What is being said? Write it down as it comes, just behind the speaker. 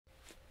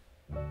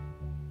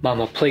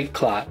Mama Plate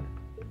CLAWT,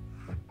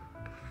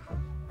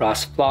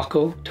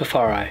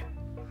 Rastafari.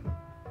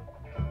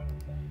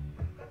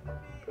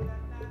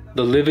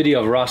 The livity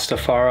of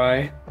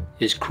Rastafari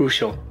is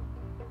crucial.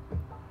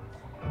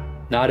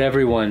 Not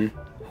everyone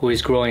who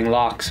is growing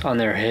locks on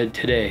their head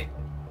today,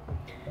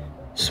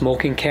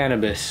 smoking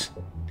cannabis,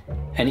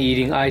 and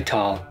eating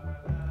ital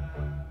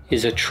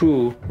is a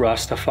true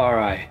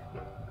Rastafari.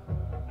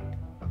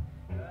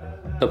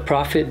 The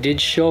prophet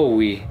did show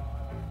we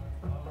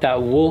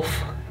that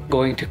wolf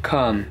going to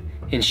come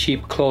in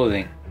sheep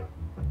clothing.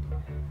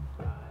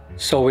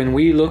 So when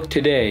we look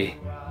today,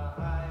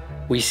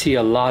 we see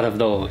a lot of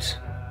those.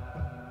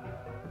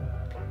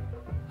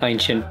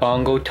 Ancient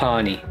Bongo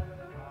Tani.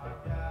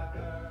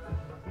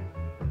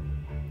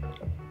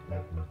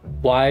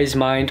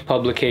 Wisemind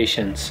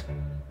Publications.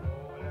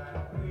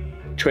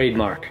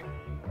 Trademark.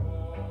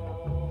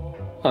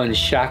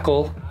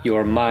 Unshackle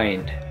your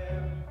mind.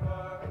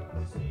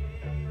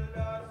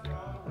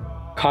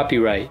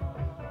 Copyright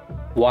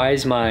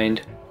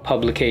Wisemind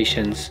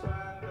Publications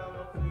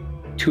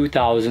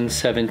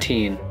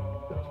 2017.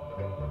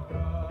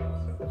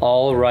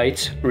 All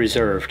rights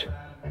reserved.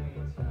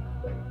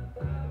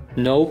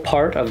 No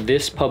part of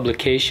this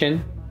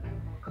publication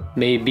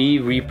may be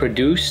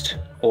reproduced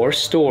or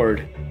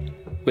stored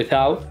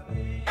without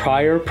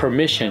prior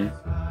permission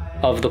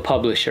of the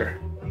publisher.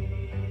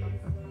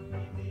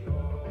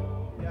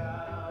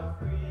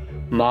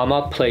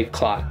 Mama Plate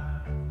CLAWT.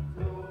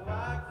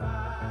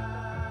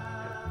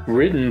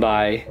 Written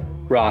by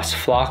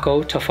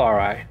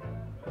Rastafari.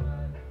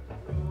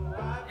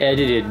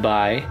 Edited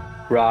by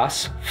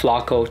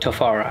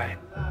Rastafari.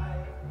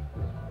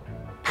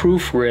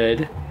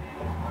 Proofread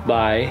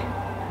by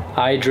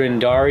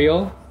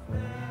Idrindario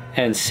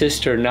and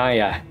Sister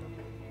Naya.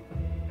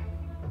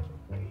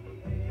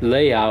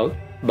 Layout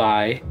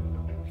by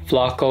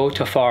Flaco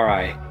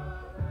Tafari.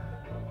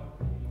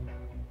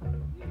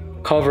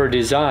 Cover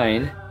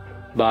design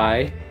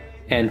by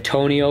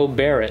Antonio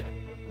Barrett.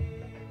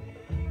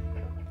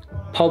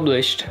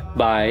 Published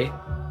by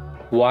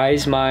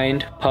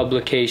Wisemind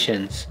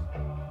Publications.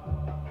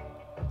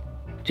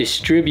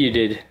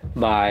 Distributed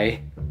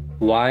by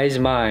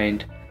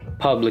Wisemind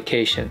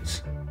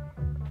Publications.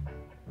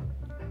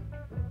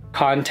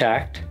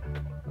 Contact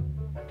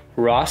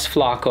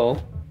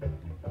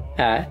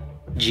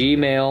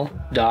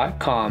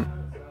rasflaco@gmail.com.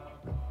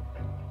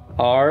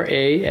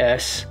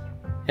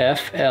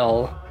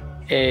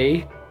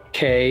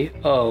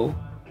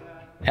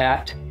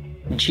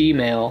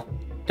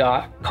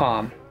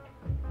 rasflako@gmail.com.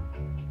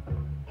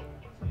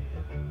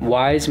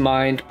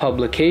 Wisemind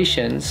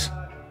Publications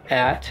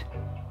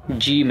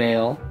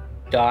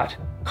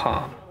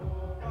 @gmail.com.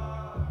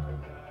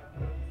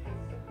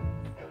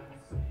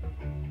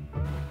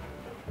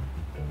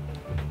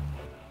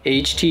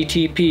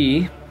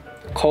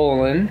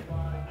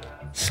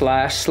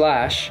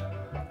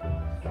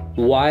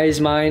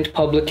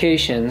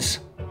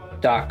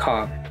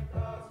 http://wisemindpublications.com.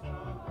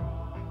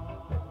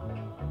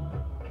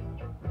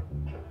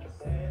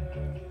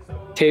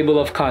 Table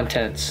of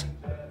Contents.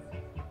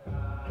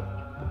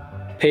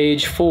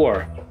 Page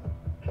 4.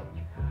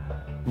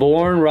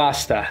 Born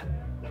Rasta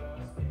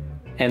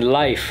and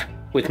Life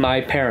with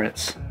My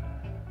Parents.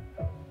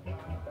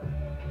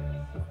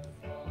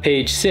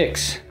 Page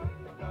 6.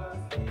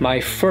 My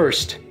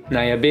First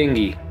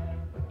Nyabingi.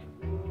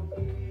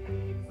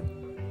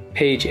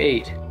 Page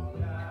 8.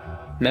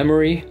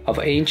 Memory of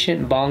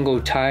Ancient Bongo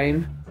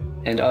Time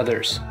and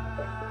Others.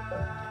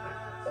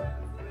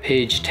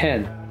 Page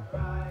 10.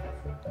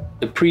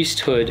 The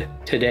Priesthood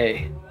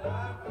Today.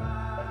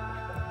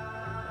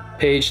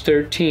 Page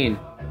 13.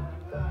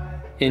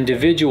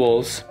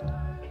 Individuals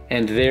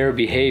and Their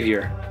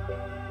Behavior.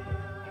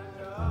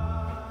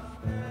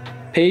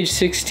 Page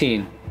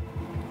 16.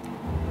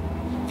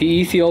 The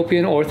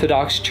Ethiopian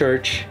Orthodox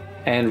Church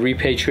and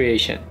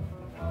Repatriation.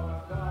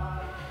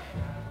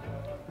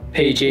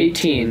 Page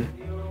 18.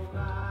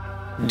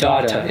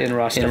 Data in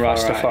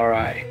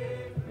Rastafari.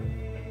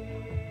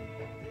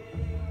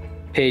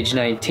 Page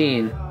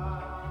 19.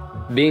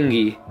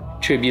 Bingi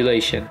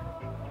Tribulation.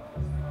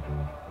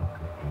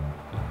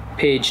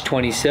 Page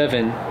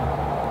 27.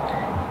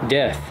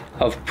 Death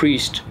of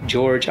Priest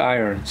George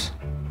Irons.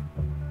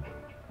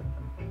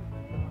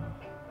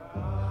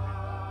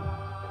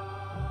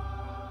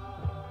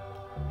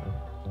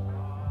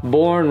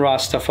 Born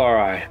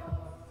Rastafari.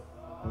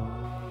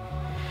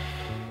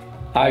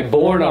 I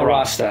born a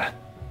Rasta,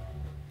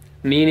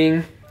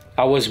 meaning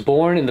I was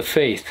born in the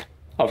faith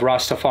of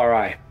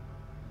Rastafari.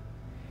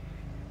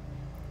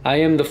 I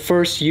am the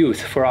first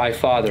youth for I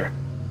Father.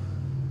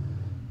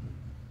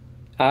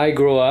 I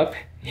grew up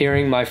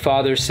hearing my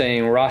father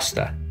saying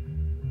Rasta.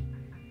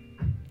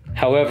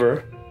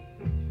 However,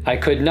 I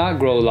could not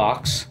grow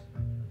locks,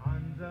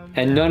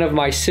 and none of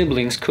my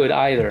siblings could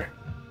either.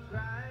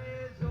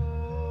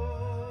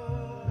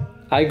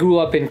 I grew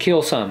up in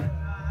Kilsum,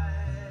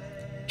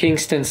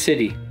 Kingston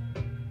City.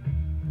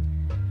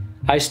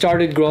 I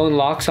started growing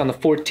locks on the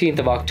 14th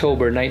of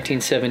October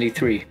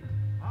 1973.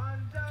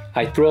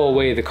 I throw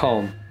away the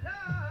comb.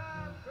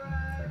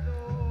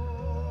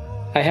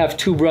 I have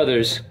two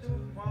brothers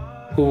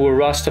who were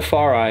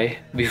Rastafari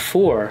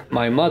before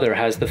my mother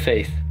has the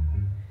faith.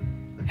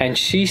 And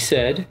she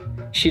said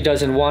she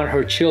doesn't want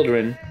her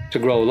children to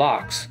grow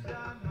locks.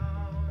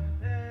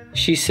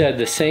 She said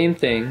the same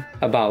thing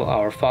about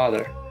our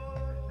father.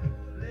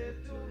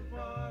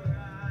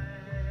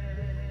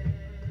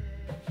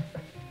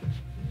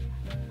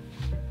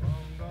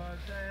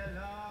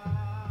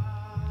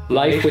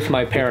 Life with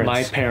my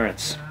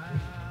parents.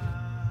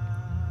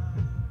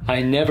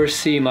 I never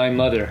see my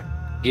mother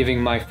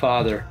giving my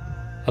father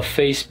a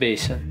face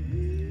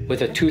basin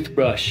with a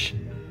toothbrush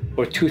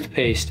or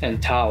toothpaste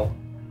and towel.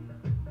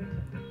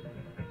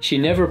 She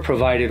never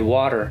provided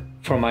water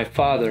for my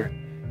father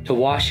to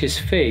wash his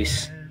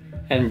face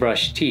and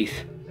brush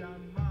teeth.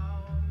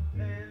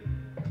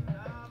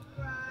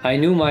 I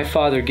knew my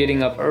father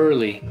getting up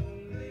early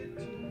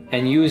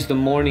and used the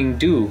morning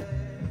dew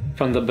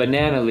from the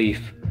banana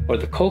leaf or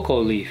the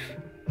cocoa leaf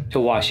to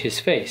wash his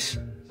face.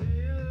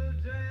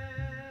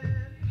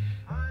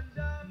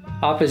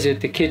 Opposite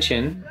the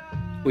kitchen,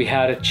 we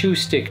had a chew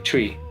stick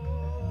tree,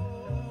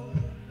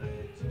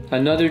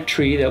 another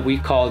tree that we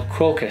called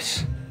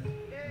crocus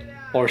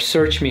or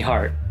search me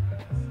heart,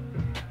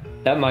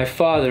 that my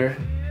father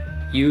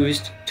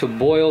used to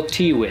boil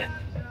tea with,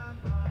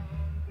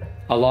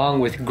 along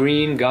with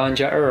green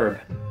ganja herb.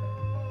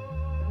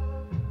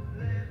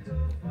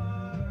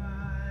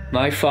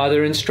 My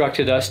father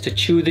instructed us to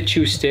chew the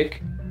chew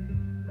stick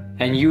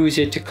and use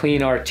it to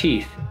clean our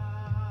teeth,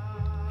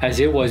 as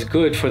it was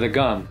good for the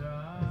gum.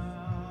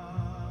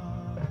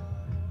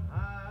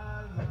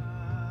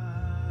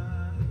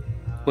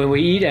 When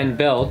we eat and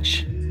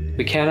belch,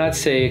 we cannot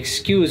say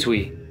excuse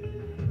we,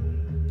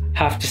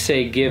 have to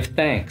say give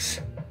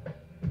thanks.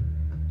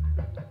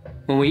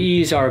 When we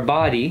ease our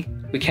body,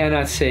 we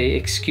cannot say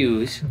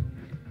excuse,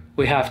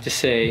 we have to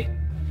say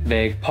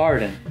beg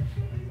pardon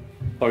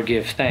or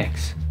give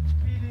thanks.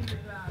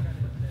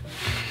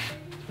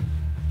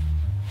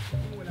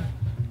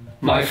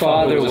 My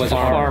father was a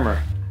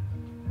farmer.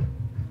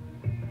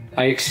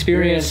 I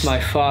experienced my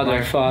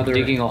father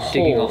digging a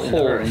hole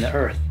in the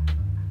earth.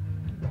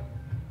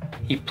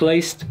 He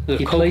placed the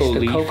cocoa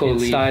leaf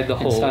inside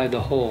the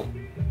hole.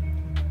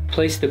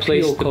 Placed the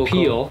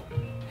peel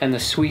and the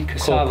sweet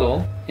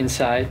cassava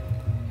inside,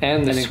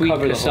 and the sweet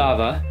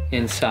cassava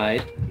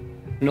inside.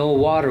 No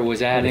water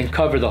was added, and then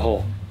cover the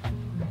hole.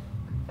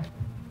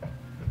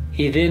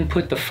 He then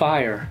put the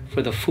fire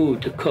for the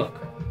food to cook.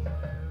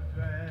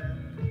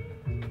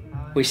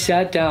 We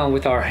sat down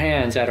with our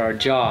hands at our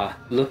jaw,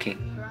 looking,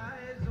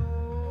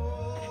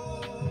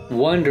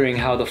 wondering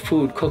how the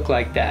food cooked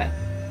like that.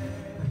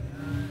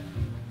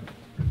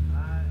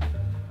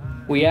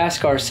 We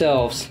ask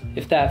ourselves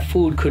if that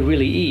food could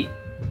really eat.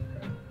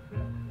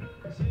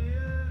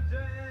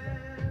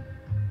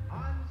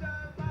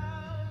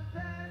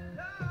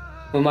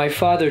 When my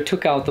father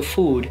took out the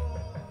food,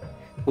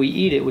 we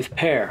eat it with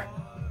pear.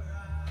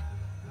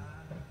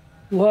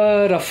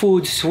 What a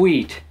food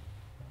sweet!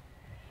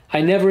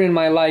 I never in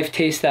my life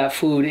taste that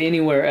food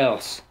anywhere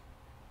else.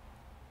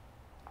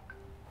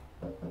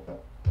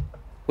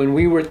 When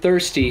we were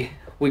thirsty,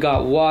 we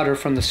got water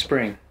from the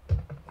spring.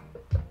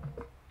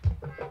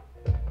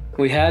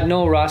 We had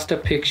no Rasta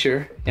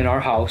picture in our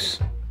house.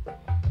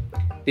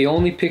 The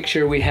only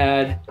picture we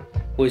had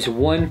was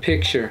one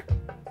picture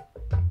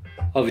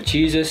of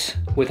Jesus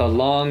with a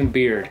long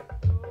beard.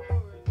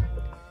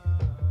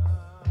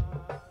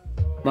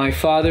 My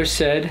father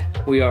said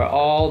we are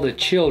all the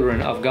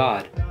children of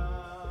God.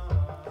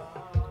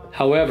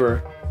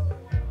 However,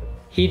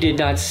 he did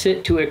not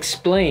sit to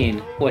explain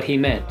what he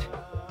meant.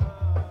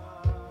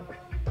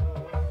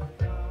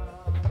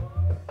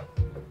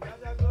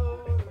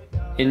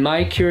 In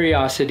my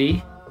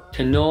curiosity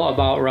to know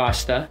about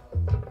Rasta,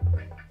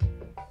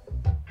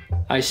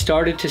 I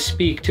started to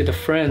speak to the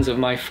friends of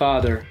my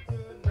father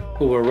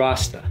who were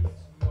Rasta,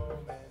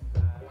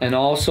 and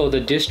also the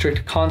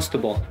district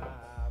constable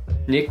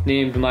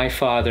nicknamed my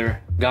father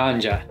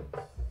Ganja.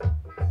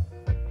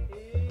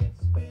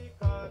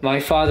 My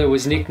father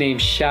was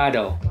nicknamed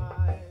Shadow.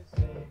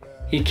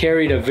 He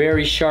carried a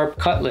very sharp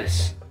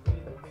cutlass.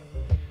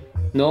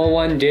 No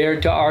one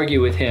dared to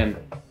argue with him.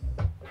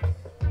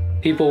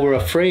 People were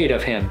afraid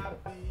of him.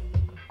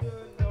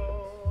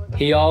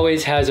 He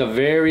always has a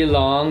very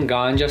long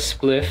ganja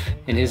spliff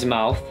in his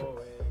mouth.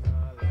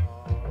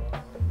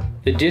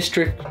 The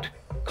district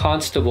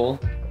constable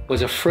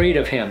was afraid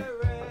of him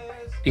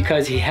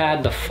because he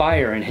had the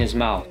fire in his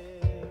mouth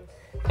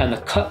and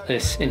the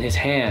cutlass in his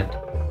hand.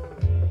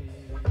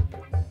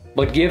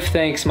 But give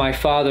thanks my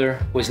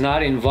father was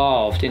not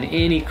involved in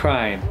any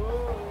crime.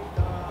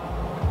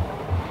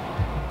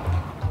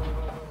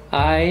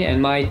 I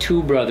and my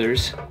two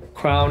brothers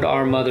crowned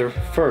our mother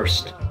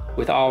first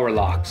with our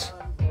locks.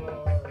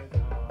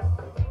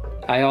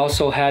 I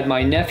also had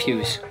my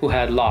nephews who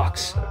had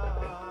locks,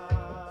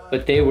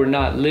 but they were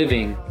not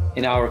living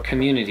in our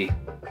community.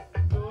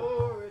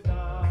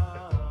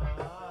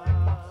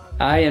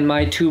 I and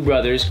my two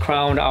brothers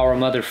crowned our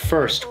mother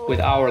first with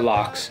our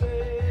locks.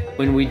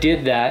 When we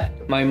did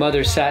that, my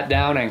mother sat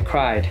down and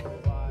cried.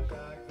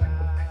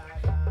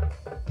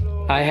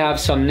 I have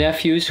some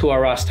nephews who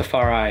are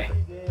Rastafari.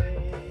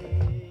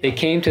 They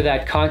came to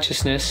that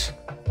consciousness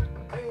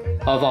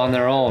on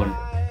their own.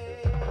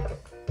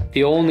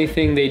 The only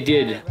thing they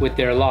did with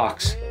their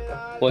locks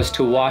was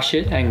to wash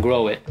it and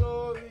grow it.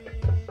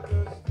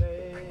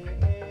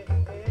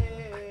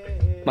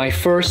 My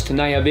first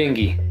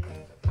Nyabingi.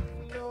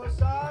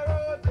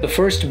 The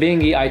first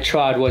bingi I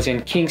trod was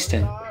in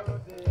Kingston.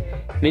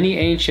 Many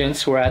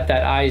ancients were at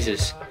that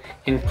Isis,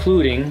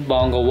 including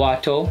Bongo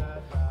Wato,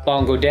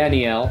 Bongo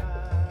Daniel,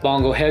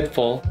 Bongo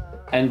Headful,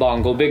 and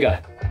Bongo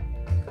Biga,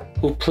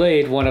 who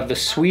played one of the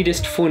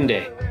sweetest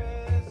funde.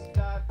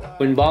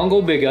 When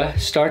Bongo Biga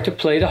started to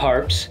play the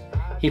harps,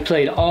 he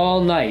played all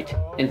night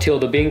until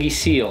the bingi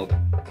sealed.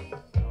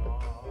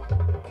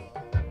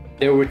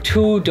 There were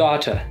two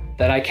Data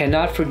that I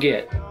cannot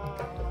forget.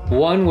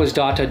 One was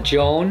Data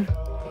Joan,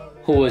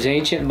 who was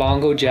ancient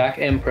Bongo Jack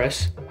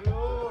Empress.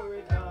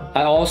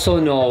 I also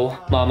know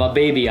Mama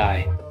Baby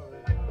Eye.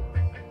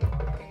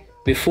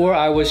 Before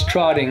I was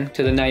trotting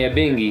to the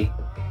Nyabingi,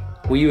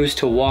 we used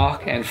to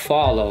walk and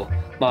follow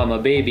Mama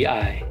Baby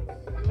Eye.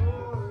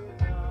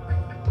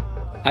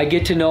 I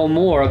get to know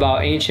more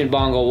about ancient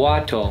Bongo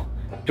Wato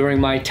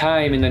during my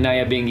time in the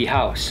Nyabingi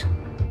house.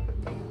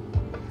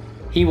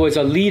 He was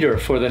a leader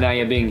for the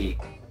Nyabingi,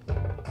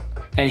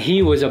 and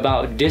he was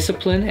about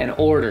discipline and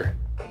order.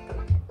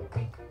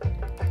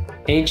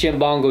 Ancient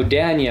Bongo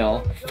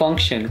Daniel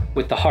functioned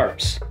with the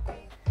harps.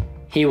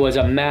 He was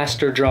a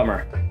master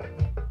drummer.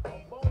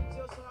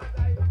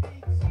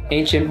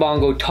 Ancient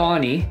Bongo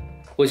Tawny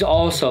was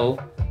also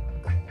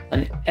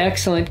an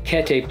excellent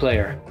kete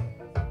player.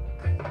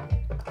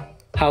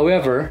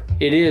 However,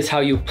 it is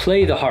how you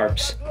play the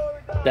harps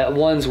that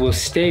ones will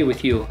stay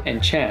with you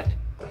and chant.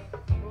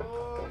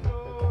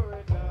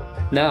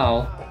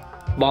 Now,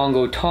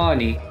 Bongo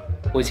Tawny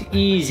was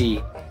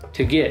easy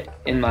to get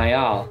in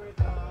Mayal,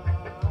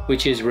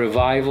 which is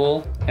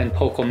revival and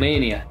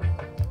Pocomania.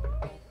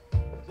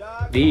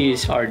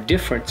 These are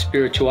different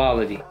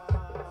spirituality.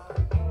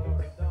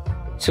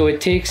 So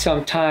it takes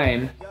some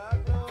time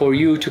for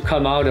you to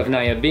come out of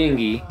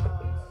Nyabingi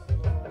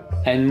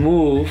and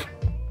move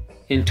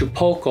into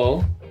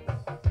Poco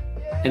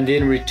and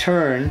then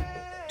return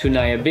to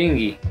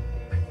Nyabingi.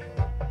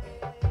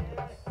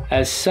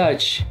 As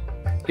such,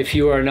 if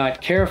you are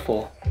not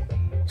careful,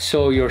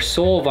 so your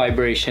soul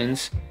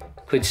vibrations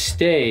could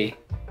stay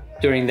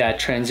during that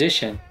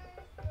transition.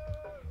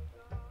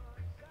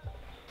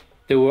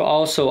 There were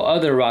also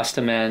other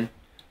Rastaman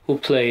who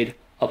played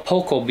a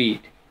Poco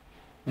beat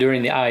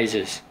during the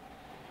Isis.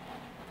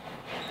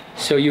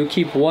 So you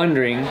keep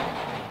wondering,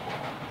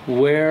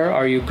 where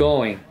are you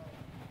going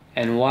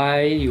and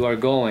why you are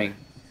going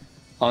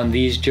on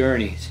these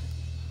journeys.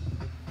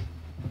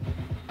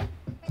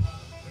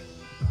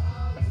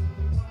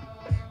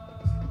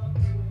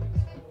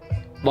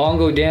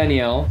 Bongo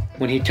Daniel,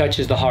 when he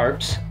touches the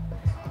harps,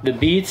 the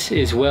beats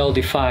is well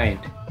defined.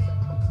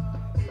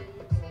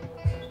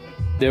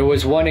 There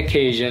was one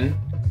occasion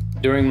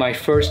during my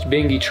first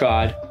bingi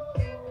trod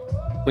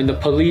when the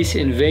police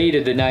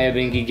invaded the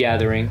Nyabingi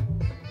gathering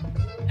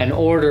and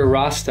ordered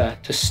Rasta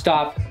to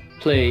stop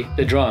play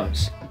the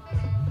drums.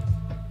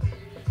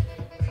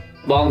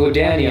 Bongo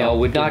Daniel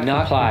would not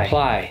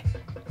comply,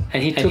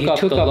 and he took up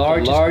the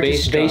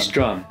largest bass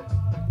drum,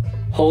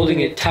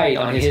 holding it tight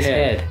on his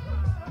head,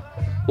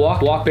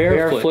 walked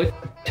barefoot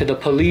to the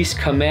police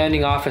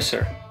commanding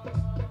officer.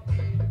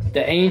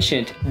 The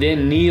ancient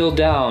then kneeled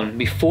down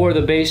before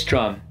the bass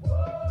drum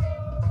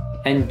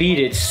and beat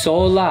it so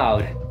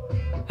loud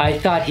I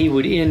thought he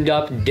would end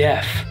up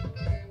deaf.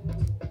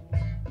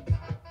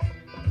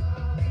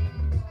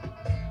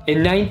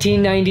 In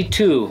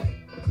 1992,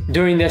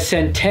 during the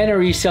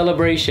centenary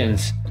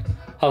celebrations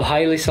of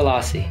Haile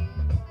Selassie,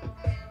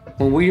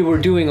 when we were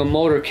doing a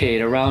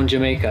motorcade around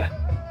Jamaica,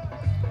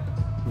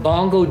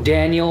 Bongo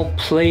Daniel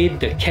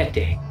played the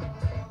kete.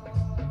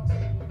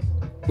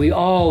 We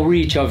all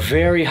reach a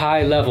very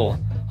high level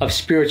of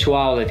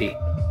spirituality.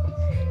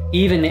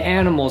 Even the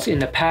animals in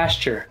the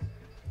pasture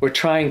were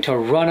trying to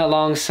run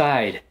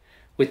alongside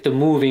with the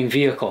moving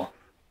vehicle.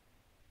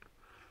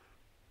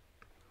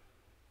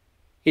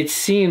 It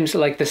seems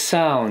like the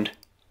sound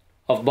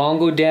of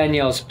Bongo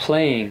Daniel's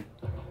playing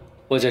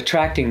was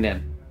attracting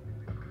them.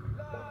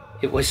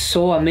 It was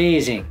so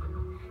amazing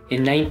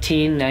in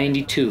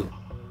 1992.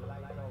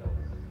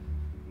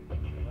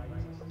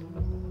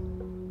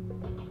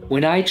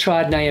 When I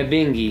trod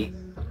Nyabingi,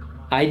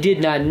 I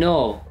did not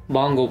know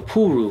Bongo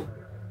Puru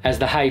as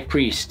the high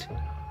priest.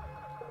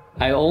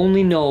 I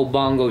only know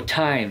Bongo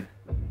Time.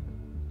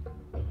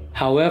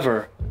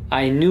 However,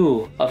 I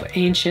knew of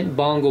ancient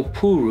Bongo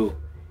Puru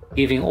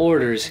giving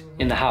orders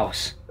in the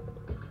house.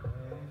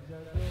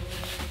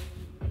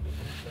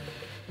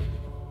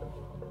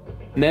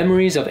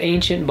 Memories of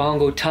ancient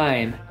Bongo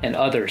Time and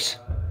others.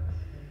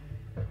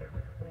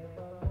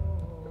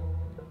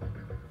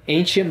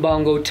 Ancient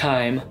Bongo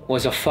Time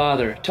was a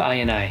father to I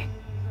and I.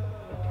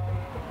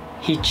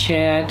 He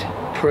chant,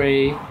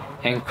 pray,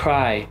 and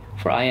cry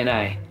for I and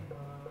I.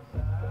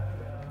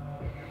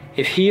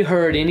 If he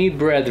heard any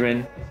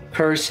brethren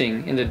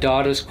cursing in the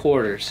daughter's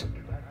quarters,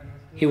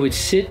 he would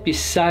sit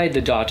beside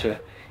the daughter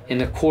in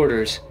the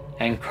quarters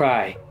and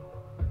cry.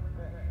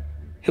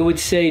 He would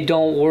say,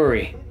 "Don't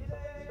worry."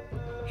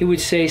 He would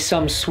say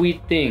some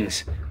sweet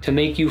things to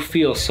make you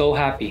feel so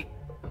happy.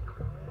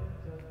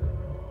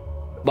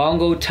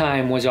 Bongo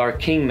Time was our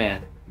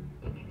kingman,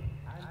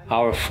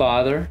 our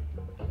father,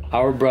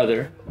 our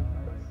brother,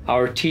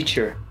 our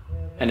teacher,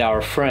 and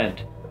our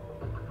friend.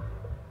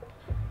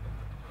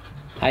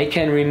 I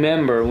can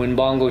remember when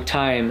Bongo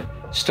Time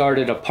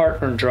started a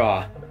partner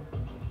draw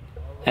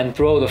and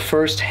throw the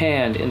first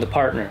hand in the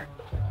partner.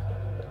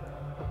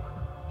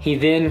 He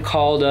then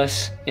called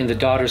us in the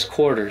daughter's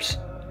quarters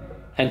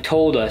and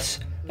told us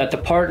that the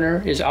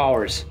partner is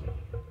ours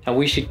and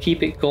we should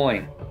keep it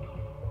going.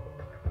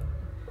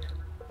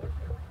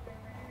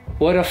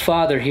 What a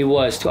father he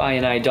was to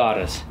I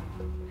daughters.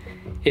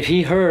 If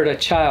he heard a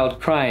child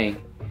crying,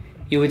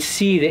 you would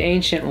see the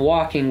ancient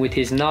walking with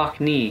his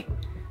knock knee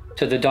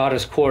to the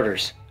daughter's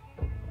quarters.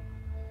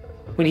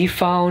 When he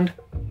found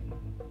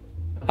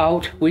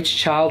out which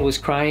child was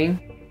crying,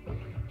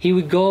 he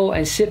would go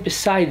and sit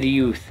beside the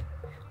youth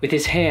with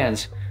his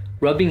hands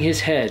rubbing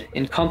his head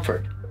in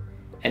comfort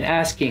and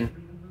asking,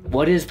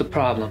 "What is the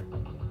problem?"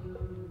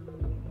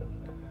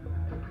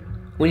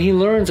 When he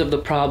learns of the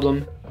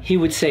problem, he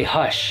would say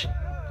hush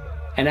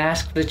and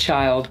ask the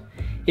child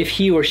if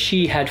he or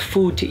she had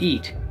food to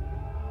eat.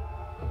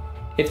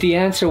 If the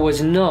answer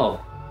was no,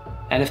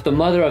 and if the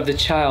mother of the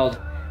child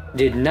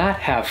did not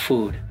have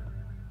food,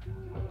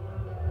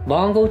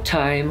 Bongo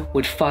Time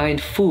would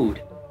find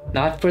food,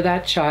 not for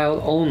that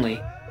child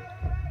only,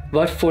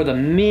 but for the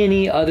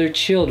many other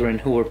children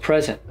who were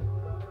present.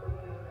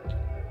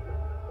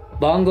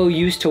 Bongo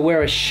used to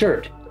wear a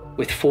shirt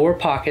with 4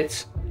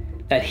 pockets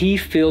that he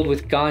filled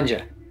with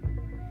ganja.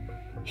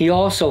 He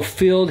also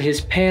filled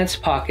his pants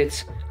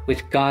pockets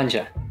with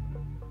ganja.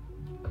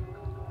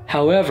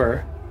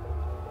 However,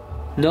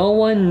 no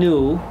one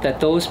knew that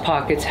those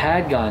pockets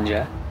had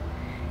ganja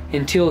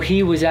until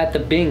he was at the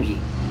bingi.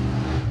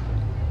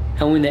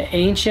 And when the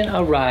ancient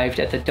arrived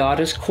at the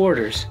daughter's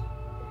quarters,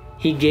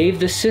 he gave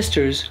the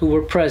sisters who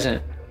were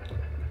present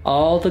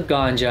all the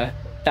ganja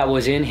that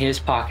was in his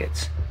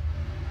pockets.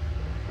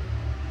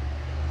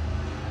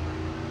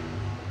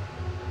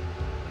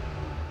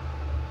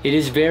 It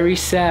is very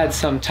sad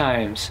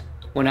sometimes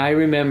when I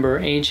remember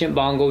ancient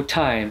Bongo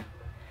Time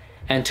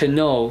and to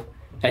know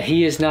that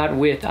he is not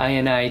with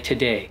I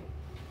today.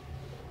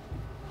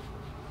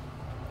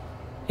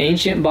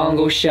 Ancient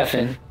Bongo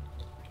Sheffin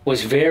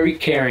was very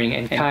caring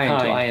and kind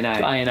to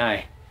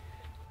I.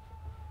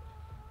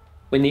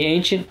 When the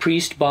ancient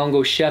priest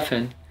Bongo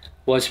Sheffin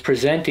was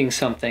presenting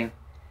something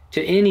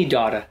to any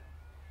daughter,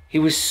 he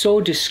was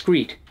so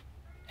discreet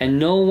and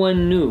no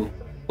one knew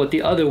what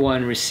the other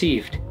one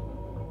received.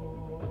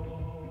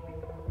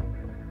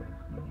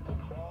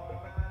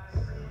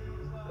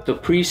 The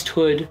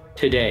priesthood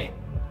today.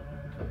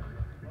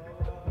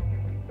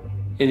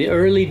 In the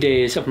early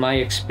days of my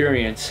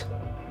experience,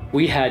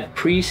 we had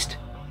priest,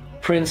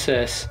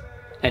 princess,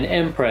 and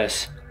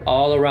empress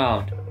all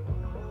around.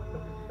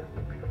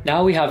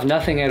 Now we have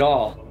nothing at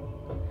all.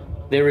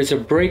 There is a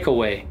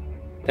breakaway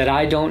that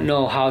I don't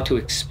know how to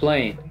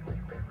explain.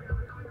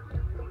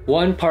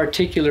 One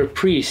particular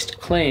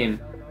priest claimed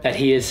that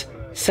he is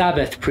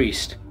Sabbath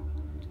priest.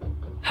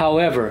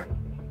 However,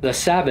 the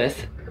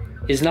Sabbath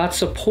is not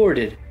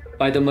supported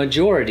by the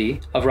majority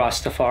of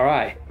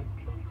Rastafari.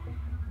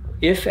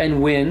 If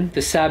and when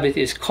the Sabbath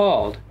is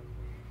called,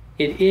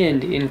 it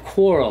ends in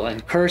quarrel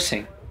and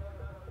cursing.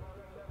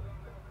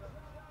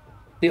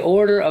 The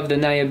order of the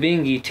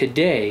Nyabingi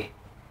today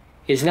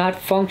is not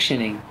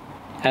functioning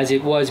as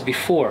it was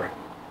before.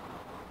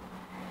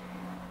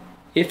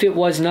 If it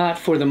was not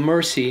for the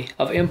mercy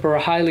of Emperor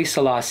Haile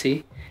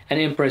Selassie and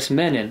Empress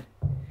Menen,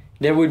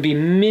 there would be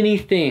many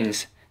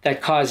things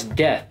that caused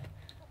death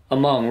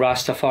among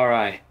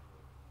Rastafari.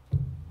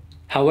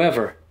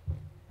 However,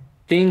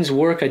 things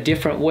work a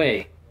different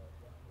way,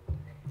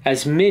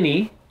 as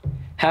many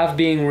have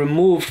been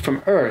removed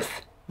from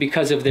earth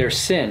because of their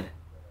sin.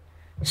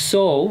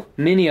 So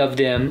many of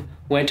them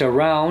went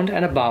around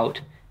and about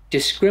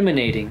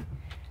discriminating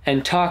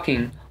and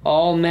talking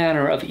all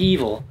manner of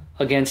evil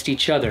against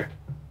each other.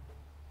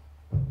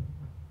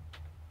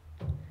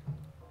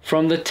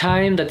 From the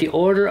time that the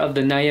order of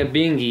the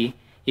Nyabingi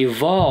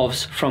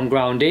evolves from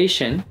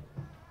groundation,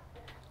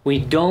 we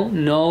don't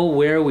know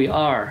where we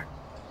are.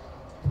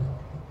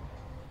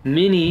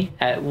 Many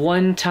at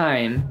one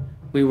time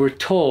we were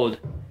told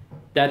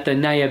that the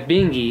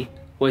Nyabingi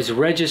was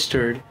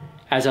registered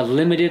as a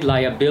limited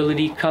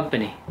liability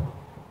company.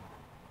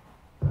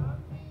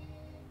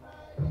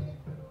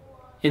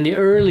 In the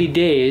early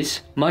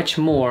days, much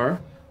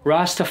more,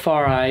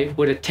 Rastafari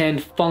would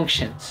attend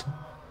functions.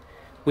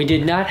 We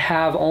did not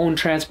have own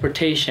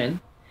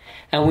transportation,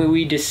 and when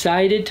we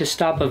decided to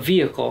stop a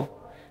vehicle,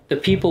 the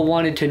people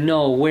wanted to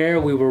know where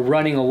we were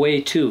running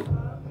away to.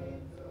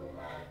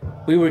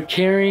 We were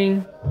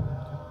carrying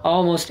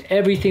almost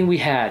everything we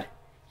had,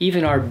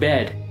 even our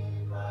bed,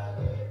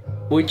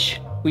 which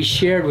we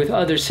shared with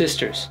other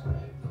sisters.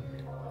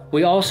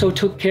 We also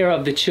took care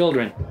of the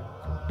children.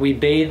 We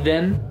bathed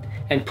them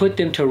and put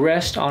them to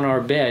rest on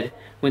our bed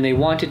when they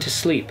wanted to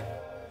sleep.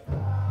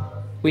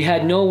 We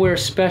had nowhere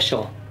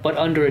special but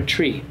under a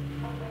tree.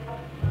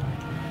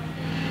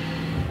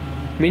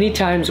 Many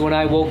times when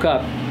I woke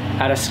up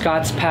at a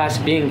Scots Pass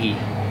bingy,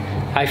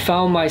 I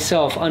found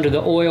myself under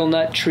the oil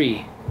nut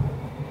tree.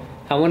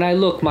 And when I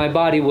looked, my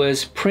body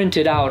was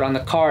printed out on the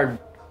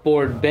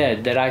cardboard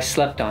bed that I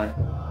slept on.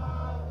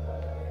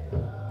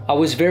 I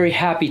was very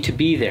happy to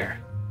be there.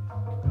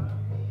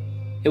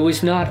 It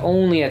was not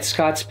only at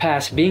Scots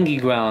Pass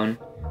bingy ground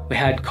we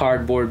had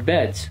cardboard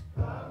beds.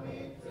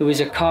 It was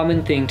a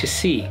common thing to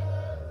see.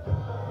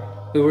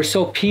 We were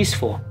so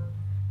peaceful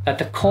that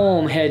the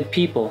comb head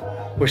people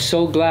were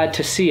so glad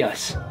to see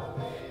us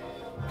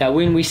that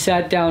when we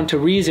sat down to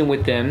reason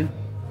with them,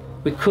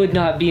 we could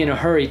not be in a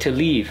hurry to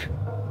leave.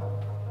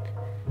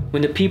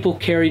 When the people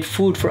carried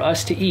food for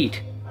us to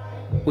eat,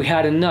 we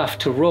had enough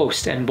to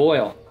roast and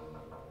boil.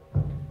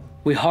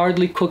 We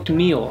hardly cooked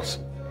meals.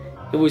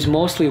 It was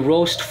mostly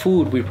roast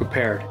food we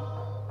prepared.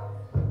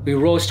 We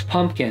roast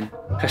pumpkin,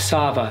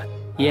 cassava,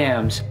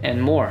 yams,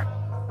 and more.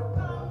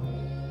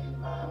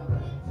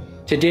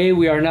 Today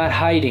we are not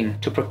hiding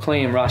to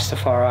proclaim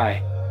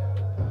Rastafari.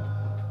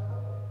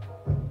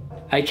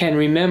 I can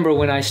remember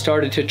when I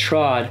started to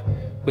trod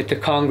with the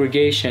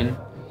congregation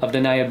of the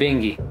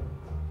Nyabingi.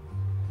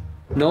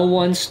 No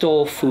one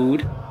stole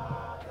food.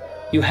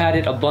 You had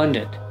it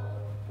abundant.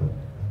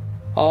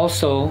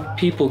 Also,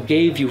 people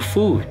gave you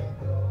food.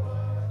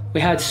 We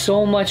had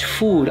so much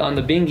food on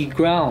the bingy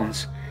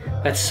grounds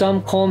that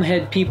some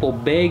combhead people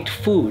begged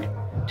food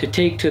to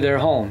take to their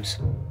homes.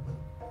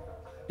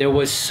 There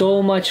was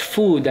so much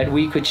food that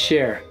we could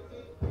share.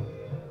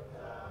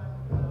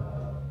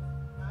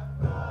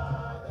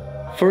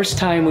 First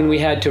time when we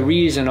had to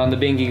reason on the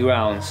bingy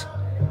grounds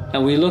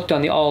and we looked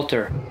on the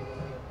altar,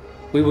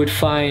 we would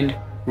find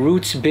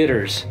roots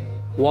bitters,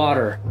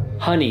 water,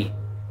 honey,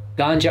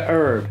 ganja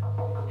herb,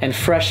 and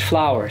fresh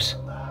flowers.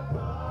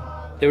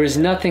 There is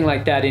nothing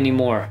like that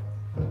anymore.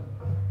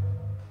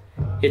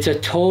 It's a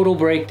total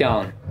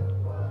breakdown.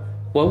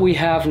 What we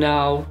have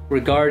now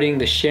regarding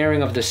the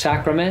sharing of the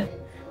sacrament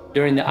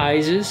during the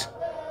Ises,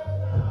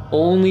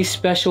 only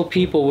special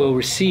people will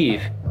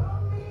receive,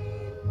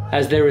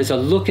 as there is a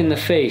look in the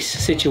face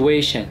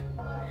situation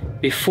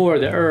before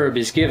the herb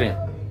is given.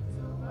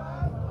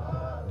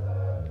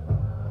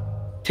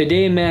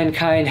 Today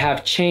mankind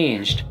have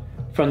changed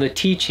from the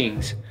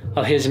teachings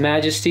of His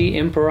Majesty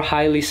Emperor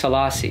Haile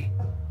Selassie.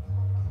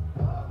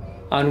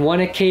 On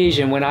one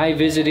occasion when I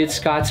visited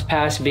Scots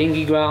Pass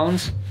bingy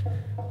grounds,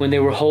 when they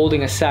were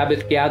holding a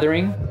Sabbath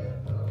gathering,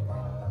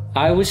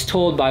 I was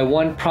told by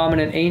one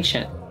prominent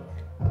ancient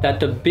that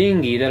the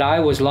bingy that I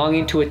was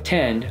longing to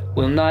attend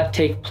will not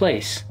take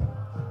place.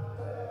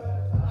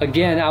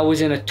 Again, I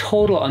was in a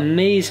total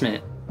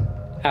amazement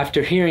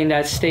after hearing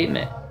that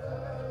statement.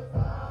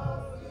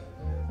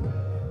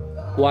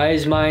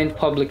 Wisemind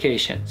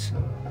Publications.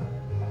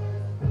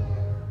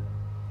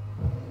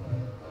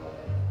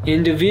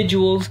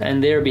 Individuals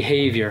and their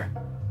behavior.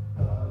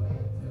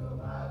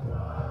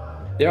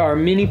 There are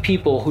many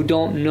people who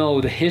don't know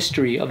the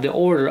history of the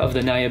order of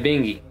the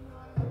Nyabingi.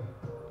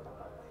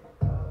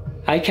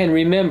 I can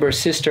remember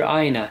Sister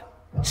Aina,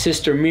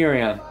 Sister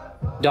Miriam,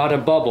 Dada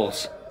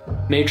Bubbles,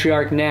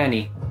 Matriarch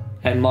Nanny,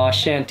 and Ma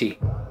Shanti.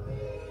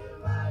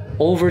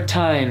 Over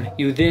time,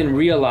 you then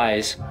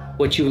realize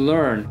what you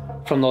learn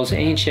from those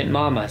ancient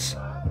mamas,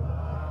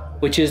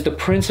 which is the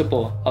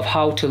principle of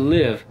how to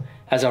live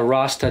as a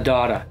Rasta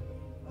Dada.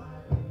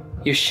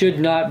 You should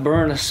not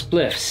burn a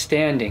spliff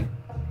standing.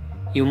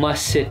 You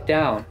must sit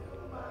down.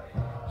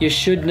 You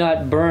should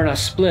not burn a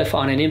spliff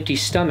on an empty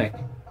stomach.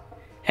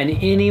 And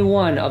any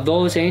one of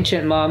those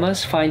ancient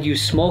mamas find you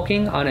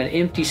smoking on an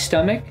empty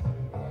stomach,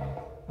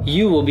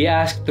 you will be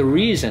asked the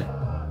reason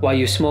why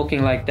you're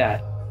smoking like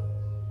that.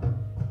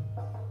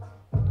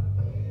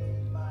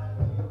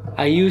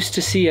 I used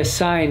to see a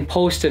sign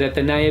posted at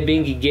the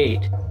Nyabingi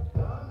gate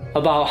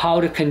about how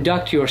to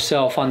conduct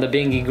yourself on the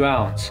bingy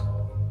grounds.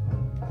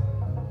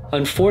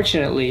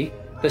 Unfortunately,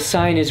 the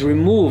sign is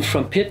removed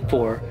from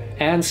Pitford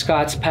and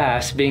Scots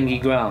Pass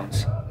bingy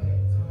grounds.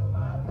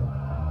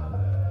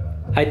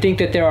 I think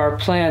that there are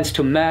plans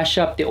to mash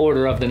up the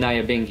order of the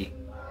Nyabingi.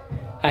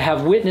 I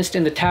have witnessed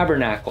in the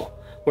tabernacle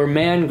where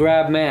man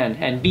grabbed man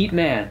and beat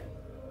man.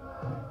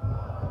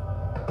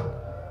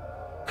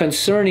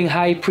 Concerning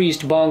High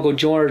Priest Bongo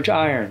George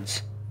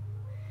Irons,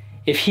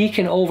 if he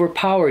can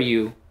overpower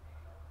you,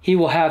 he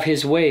will have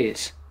his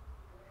ways.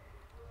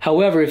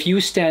 However, if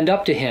you stand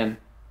up to him,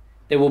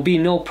 there will be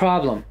no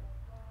problem.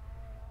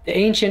 The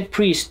ancient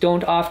priests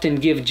don't often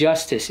give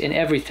justice in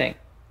everything,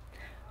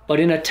 but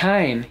in a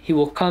time he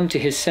will come to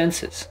his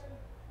senses.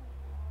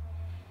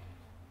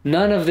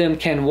 None of them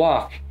can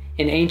walk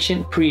in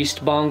ancient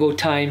priest Bongo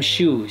Time's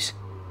shoes.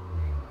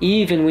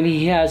 Even when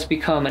he has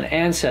become an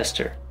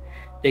ancestor,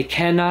 they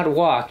cannot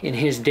walk in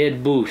his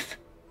dead booth.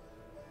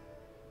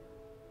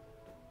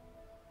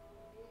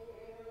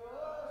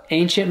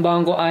 Ancient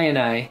Bongo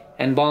Ianai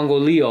and Bongo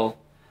Leo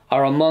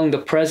are among the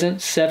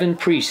present 7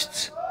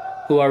 priests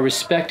who are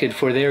respected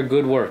for their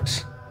good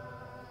works.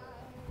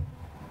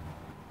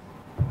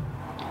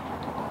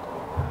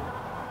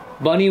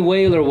 Bunny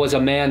Wailer was a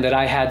man that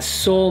I had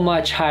so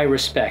much high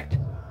respect.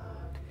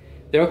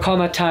 There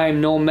come a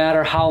time, no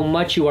matter how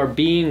much you are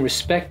being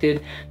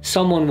respected,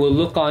 someone will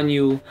look on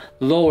you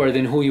lower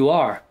than who you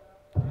are.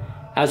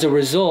 As a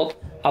result,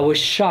 I was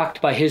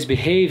shocked by his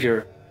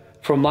behavior,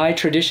 for my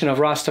tradition of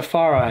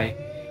Rastafari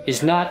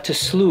is not to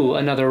slew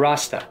another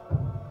Rasta.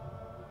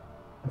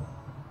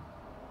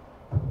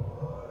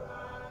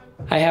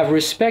 I have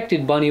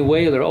respected Bunny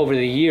Wailer over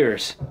the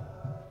years.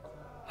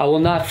 I will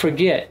not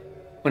forget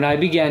when I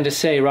began to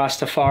say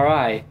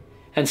Rastafari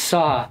and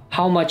saw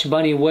how much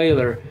Bunny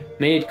Wailer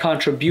made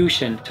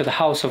contribution to the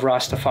house of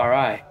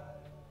Rastafari.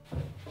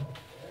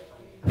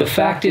 The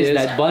fact is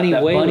that Bunny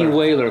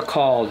Wailer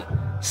called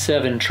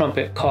 7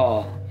 trumpet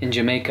call in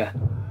Jamaica.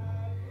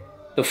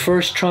 The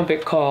first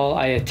trumpet call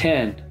I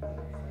attend,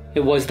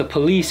 it was the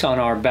police on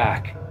our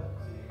back.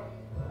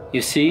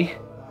 You see?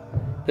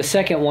 The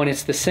second one,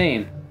 it's the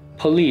same.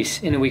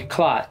 Police in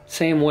CLAWT,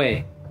 same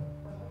way.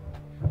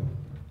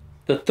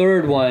 The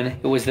third one,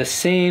 it was the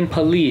same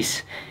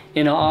police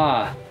in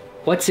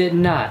what's it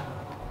not?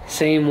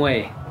 Same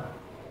way.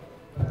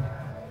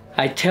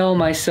 I tell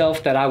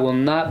myself that I will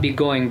not be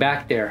going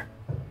back there,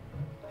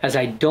 as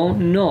I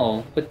don't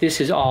know what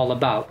this is all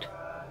about.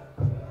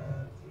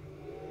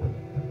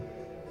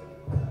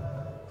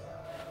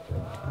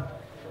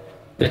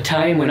 The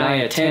time when I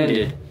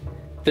attended,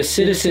 the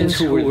citizens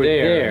who were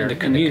there in the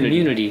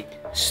community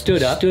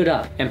stood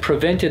up and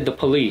prevented the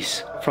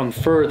police from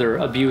further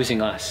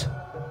abusing us.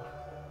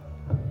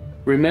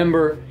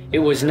 Remember, it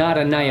was not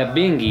a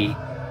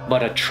Nyabingi,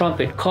 but a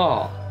trumpet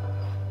call.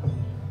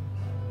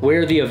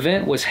 Where the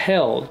event was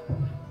held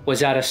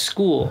was at a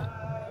school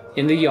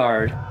in the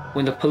yard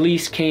when the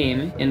police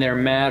came in their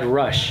mad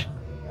rush.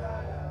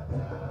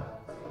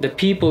 The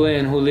people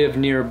who lived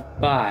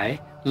nearby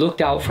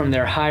looked out from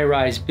their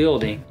high-rise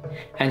building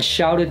and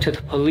shouted to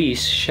the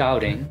police,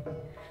 shouting,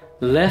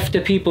 "Left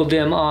the people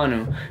dem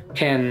anu,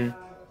 can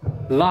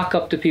lock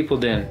up the people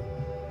dem.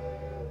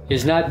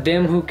 Is not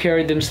them who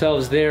carried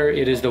themselves there,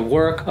 it is the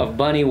work of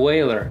Bunny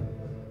Wailer."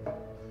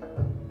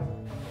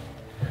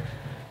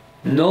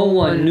 No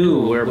one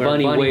knew where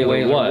Bunny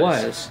Wailer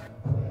was.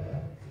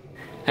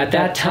 At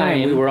that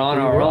time, we were on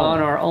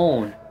our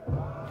own.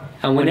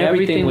 And when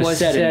everything was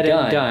said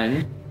and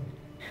done,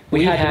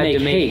 we had to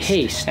make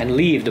haste and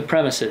leave the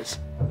premises.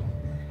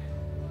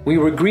 We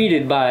were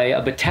greeted by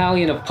a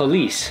battalion of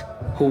police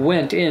who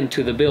went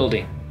into the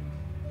building.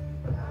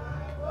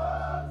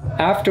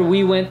 After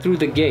we went through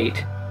the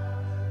gate,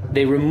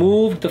 they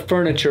removed the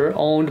furniture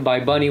owned by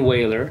Bunny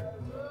Wailer,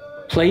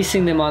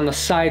 placing them on the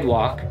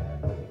sidewalk,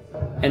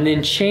 and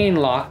then chain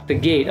locked the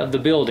gate of the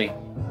building.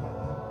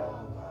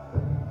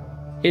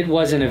 It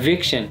was an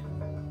eviction.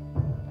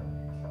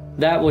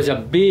 That was a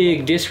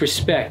big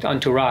disrespect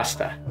unto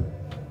Rasta.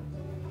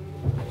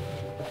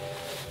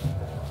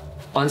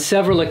 On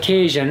several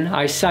occasions,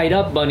 I sight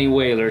up Bunny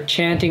Wailer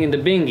chanting in the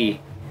bingi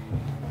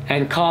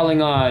and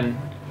calling on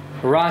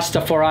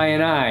Rastafari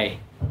in I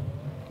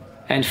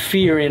and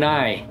fear in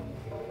I.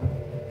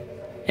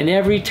 And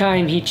every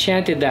time he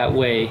chanted that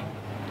way,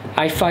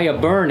 I fire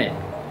burn it.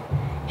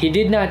 He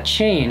did not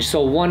change,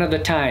 so one at a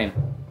time.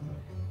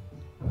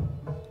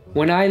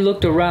 When I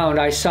looked around,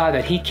 I saw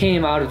that he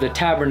came out of the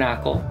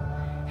tabernacle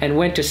and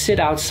went to sit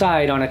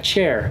outside on a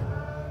chair.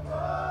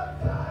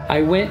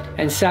 I went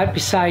and sat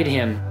beside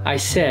him. I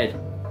said,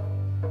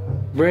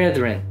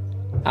 "Brethren,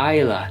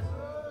 Isla,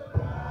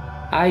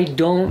 I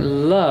don't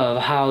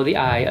love how the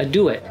I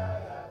do it.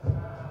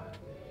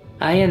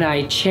 I and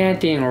I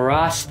chanting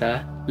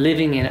Rasta,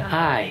 living in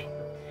I,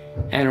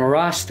 and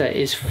Rasta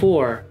is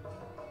for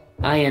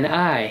I and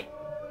I.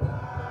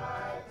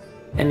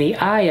 And the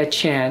I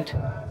chant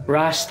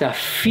Rasta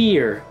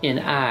fear in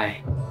I."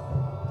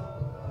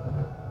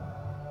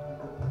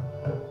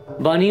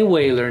 Bunny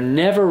Wailer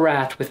never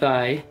wrath with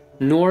I,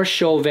 nor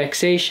show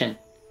vexation.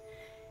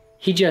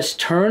 He just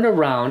turned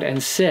around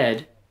and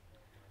said,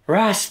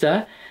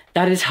 "Rasta,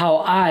 that is how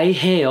I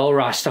hail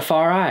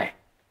Rastafari."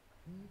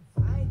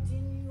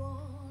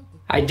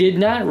 I did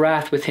not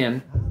wrath with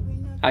him.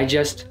 I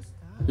just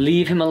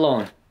leave him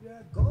alone.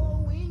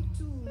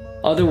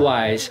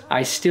 Otherwise,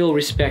 I still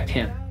respect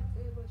him.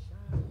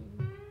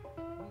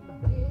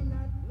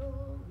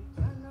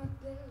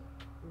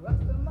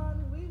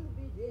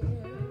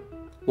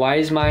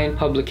 Wisemind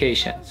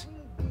Publications.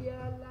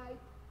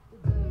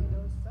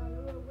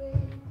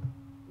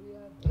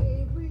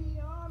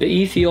 The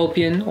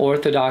Ethiopian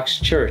Orthodox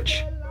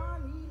Church.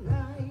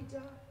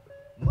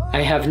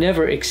 I have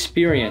never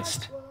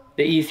experienced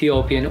the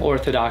Ethiopian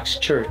Orthodox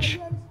Church,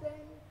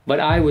 but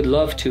I would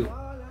love to.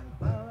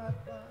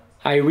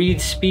 I read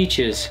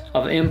speeches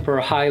of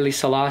Emperor Haile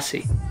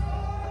Selassie,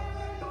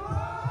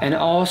 and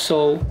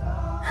also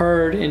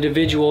heard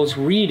individuals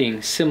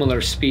reading similar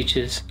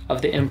speeches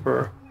of the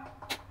Emperor,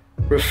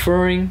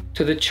 referring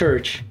to the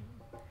Church,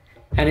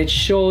 and it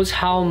shows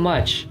how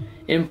much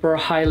Emperor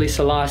Haile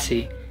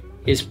Selassie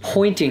is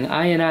pointing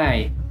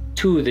I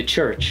to the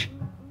church.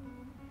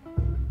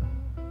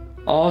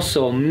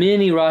 Also,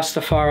 many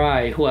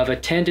Rastafari who have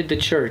attended the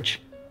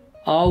church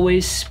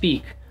always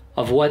speak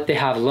of what they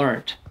have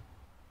learnt.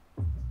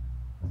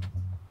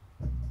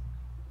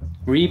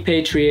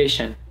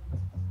 Repatriation.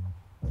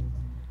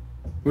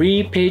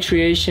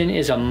 Repatriation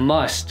is a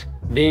must,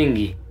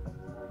 Bingi.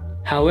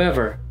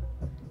 However,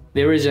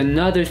 there is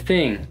another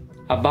thing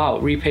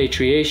about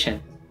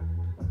repatriation.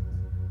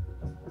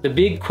 The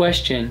big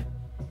question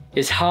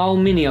is how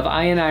many of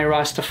I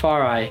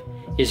Rastafari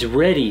is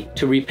ready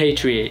to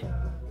repatriate.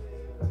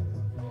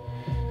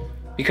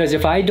 Because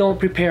if I don't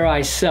prepare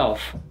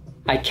myself,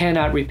 I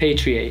cannot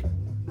repatriate.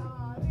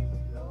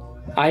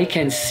 I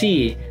can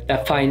see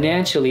that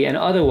financially and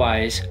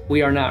otherwise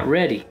we are not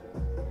ready.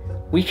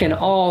 We can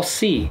all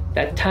see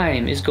that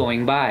time is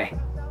going by.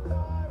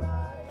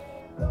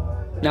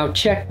 Now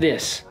check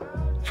this.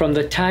 From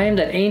the time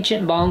that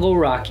Ancient Bongo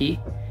Rocky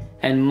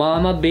and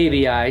Mama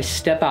Baby Eye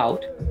step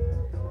out,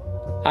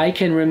 I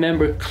can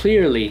remember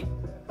clearly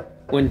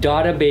when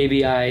Dada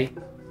Baby Eye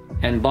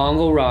and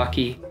Bongo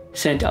Rocky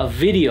sent a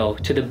video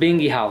to the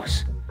Bingi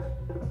house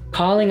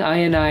calling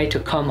I to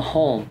come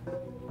home.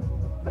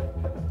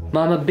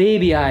 Mama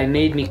Baby Eye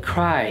made me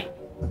cry.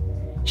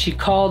 She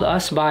called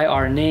us by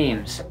our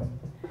names.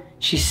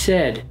 She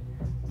said,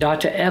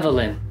 Dr.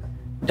 Evelyn,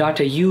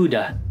 Dr.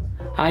 Yuda.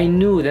 I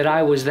knew that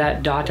I was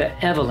that Dr.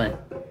 Evelyn.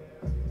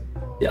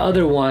 The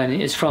other one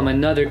is from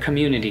another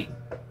community.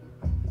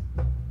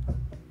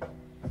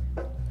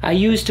 I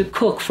used to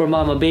cook for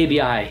Mama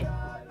Baby Eye.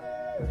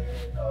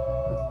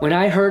 When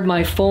I heard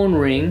my phone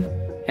ring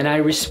and I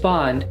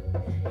respond,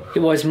 it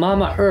was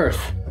Mama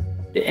Earth,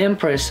 the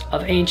Empress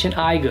of Ancient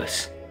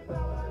Igus.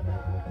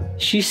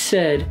 She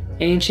said,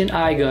 Ancient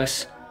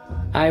Igus,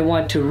 I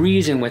want to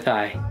reason with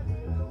I.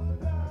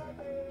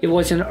 It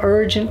was an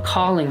urgent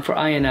calling for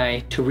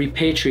I to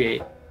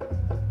repatriate.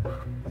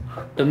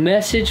 The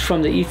message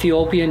from the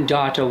Ethiopian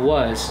Data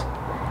was,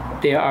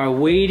 they are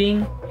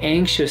waiting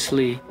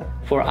anxiously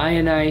for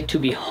I to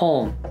be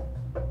home.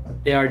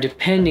 They are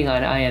depending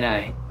on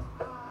I.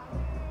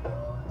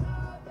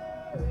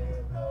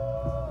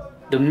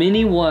 The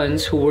many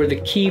ones who were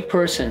the key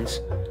persons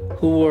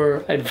who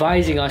were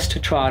advising us to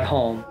trot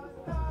home,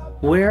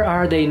 where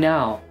are they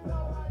now?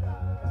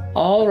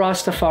 All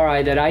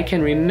Rastafari that I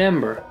can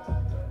remember,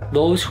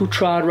 those who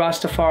trod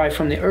Rastafari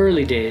from the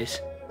early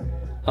days,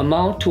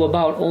 amount to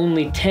about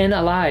only 10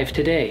 alive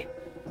today.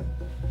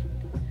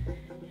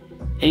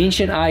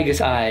 Ancient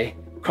Igus Eye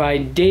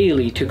cried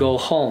daily to go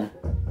home.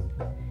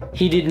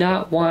 He did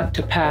not want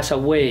to pass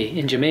away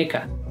in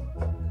Jamaica.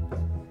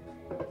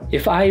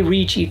 If I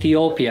reach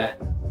Ethiopia,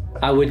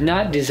 I would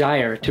not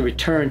desire to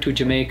return to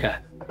Jamaica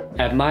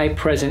at my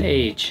present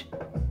age.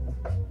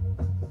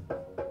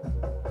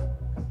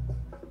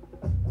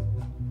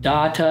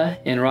 Data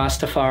in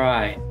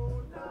Rastafari.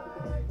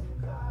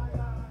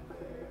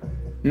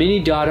 Many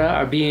Data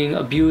are being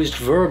abused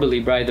verbally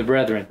by the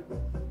brethren.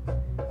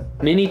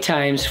 Many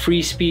times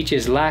free speech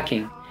is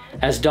lacking,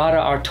 as Data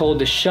are told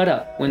to shut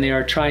up when they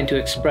are trying to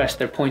express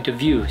their point of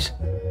views.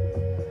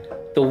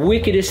 The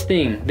wickedest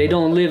thing, they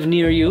don't live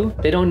near you,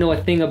 they don't know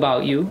a thing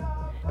about you.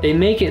 They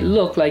make it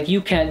look like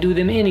you can't do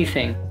them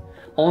anything.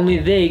 Only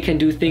they can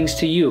do things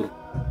to you.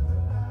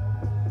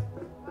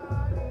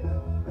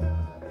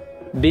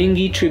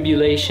 Bingi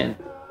Tribulation.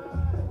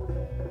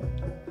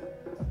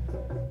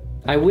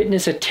 I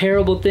witnessed a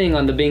terrible thing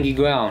on the Bingi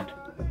ground.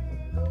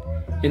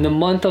 In the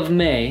month of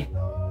May,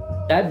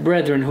 that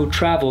brethren who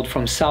traveled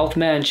from South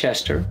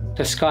Manchester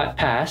to Scott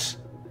Pass,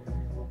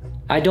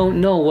 I don't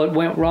know what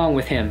went wrong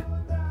with him.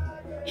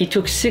 He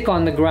took sick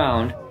on the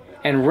ground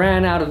and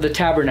ran out of the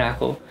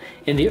tabernacle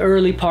in the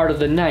early part of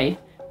the night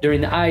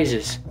during the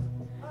Ises.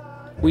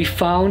 We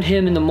found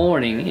him in the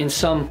morning in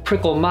some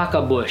prickle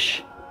maca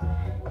bush.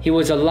 He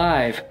was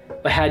alive,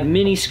 but had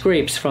many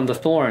scrapes from the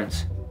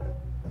thorns.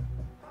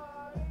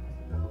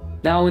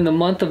 Now in the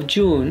month of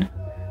June,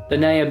 the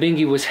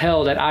Nyabingi was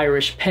held at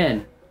Irish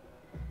Pen.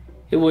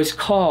 It was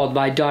called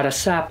by Dada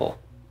Sapple.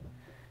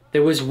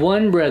 There was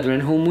one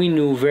brethren whom we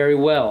knew very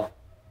well.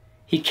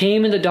 He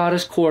came in the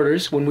Dada's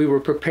quarters when we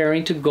were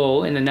preparing to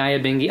go in the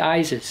Nyabingi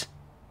Ises.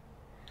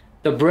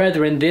 The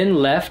brethren then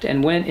left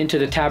and went into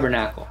the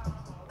tabernacle.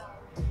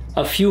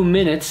 A few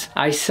minutes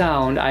I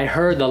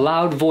heard the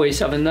loud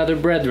voice of another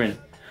brethren,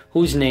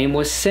 whose name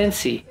was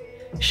Sensi,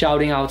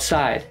 shouting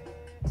outside.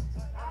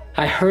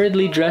 I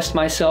hurriedly dressed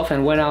myself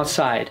and went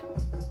outside.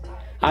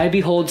 I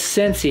behold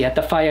Sensi at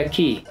the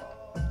Fayaki.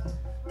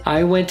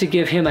 I went to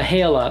give him a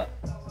hail up.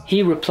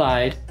 He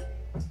replied,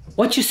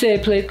 "What you say,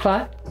 Plate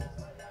Clot?"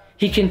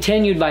 He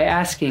continued by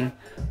asking,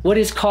 "What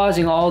is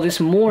causing all this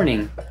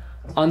mourning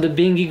on the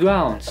Bingi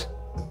grounds?"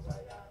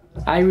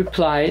 I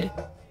replied,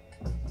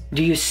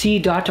 "Do you see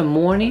Dr.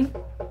 mourning?"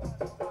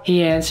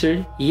 He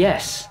answered,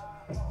 "Yes."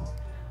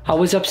 I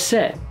was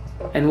upset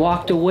and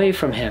walked away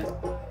from him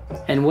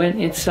and went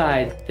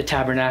inside the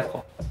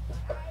tabernacle.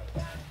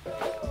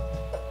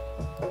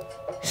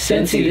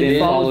 Sensi then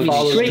followed me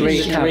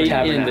straight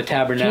in the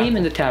tabernacle. Came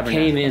in the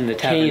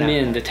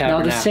tabernacle.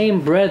 Now the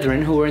same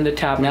brethren who were in the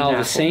tabernacle.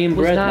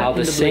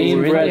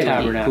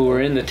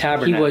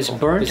 He was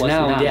burnt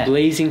now in the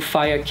blazing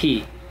fire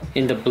key.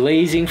 In the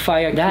blazing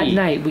fire key. That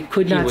night we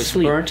could not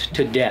sleep. He was burnt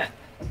to death.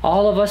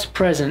 All of us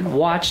present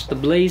watched the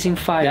blazing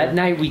fire. That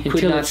night we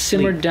could not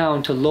simmered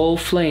down to low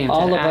flames.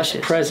 All of us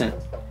present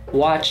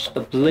watched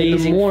the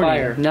blazing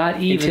fire. Not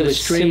even the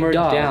stray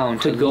dog down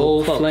to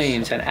low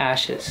flames and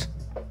ashes.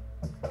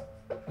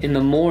 In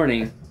the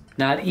morning,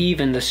 not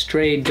even the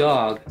stray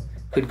dog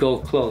could go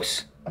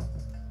close.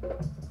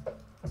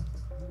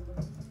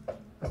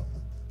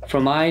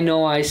 From I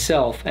know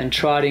myself and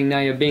trotting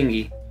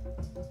Nyabingi,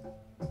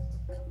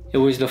 it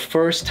was the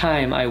first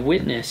time I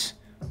witnessed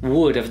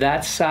wood of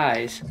that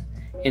size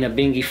in a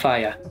bingi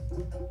fire.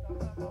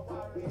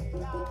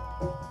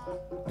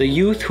 The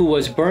youth who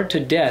was burnt to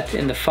death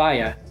in the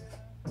fire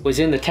was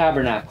in the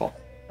tabernacle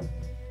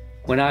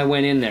when I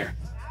went in there.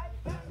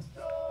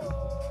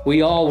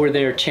 We all were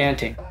there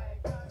chanting.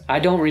 I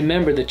don't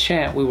remember the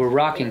chant we were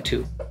rocking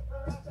to.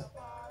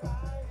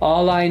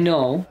 All I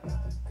know,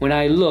 when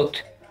I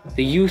looked,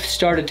 the youth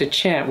started to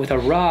chant with a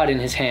rod in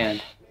his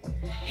hand.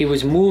 He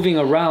was moving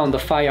around the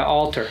fire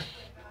altar.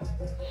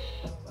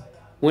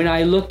 When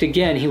I looked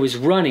again, he was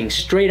running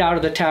straight out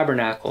of the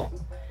tabernacle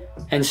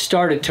and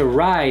started to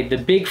ride the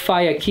big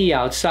fire key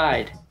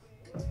outside.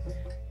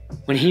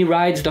 When he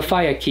rides the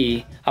fire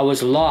key, I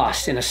was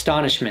lost in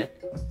astonishment.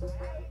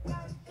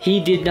 He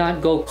did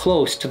not go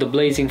close to the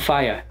blazing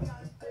fire.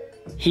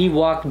 He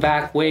walked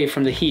back away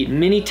from the heat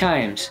many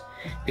times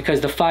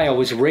because the fire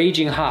was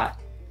raging hot.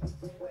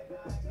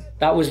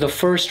 That was the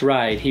first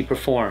ride he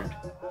performed.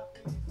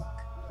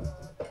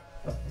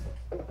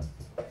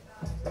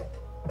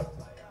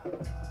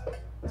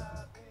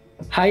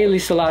 Haile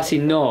Selassie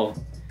no.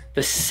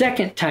 The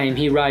second time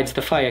he rides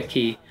the fire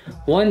key,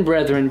 one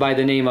brethren by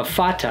the name of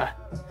Fata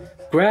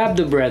grabbed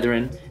the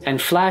brethren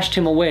and flashed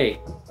him away.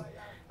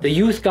 The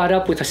youth got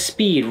up with a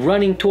speed,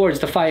 running towards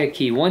the fire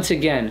key once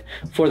again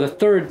for the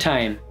third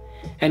time,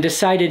 and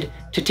decided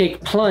to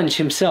take plunge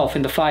himself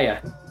in the fire.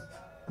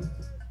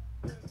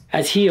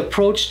 As he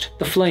approached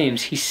the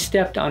flames, he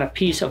stepped on a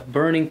piece of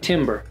burning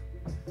timber,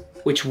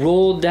 which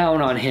rolled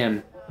down on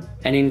him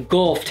and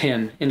engulfed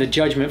him in the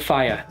judgment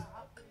fire.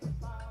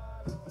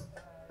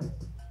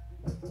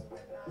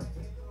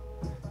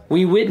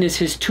 We witnessed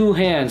his two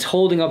hands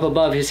holding up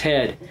above his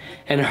head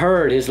and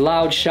heard his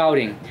loud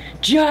shouting,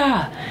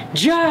 "Jah!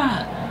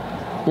 Jah!"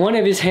 One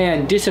of his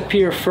hands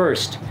disappeared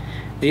first.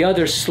 The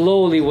other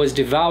slowly was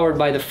devoured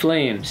by the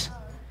flames.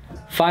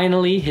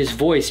 Finally, his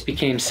voice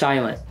became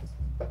silent.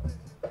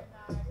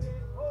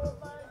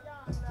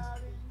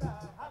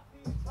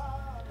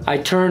 I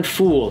turned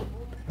fool.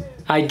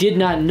 I did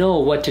not know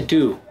what to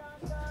do.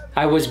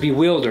 I was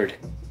bewildered.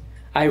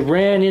 I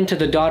ran into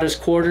the daughter's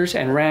quarters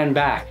and ran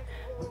back.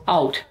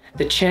 Out,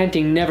 the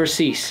chanting never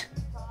ceased.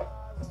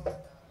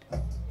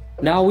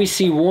 Now we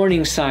see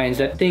warning signs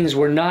that things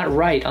were not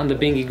right on the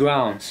Bingi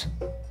grounds.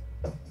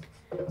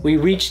 We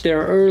reached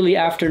there early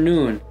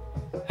afternoon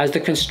as the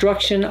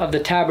construction of the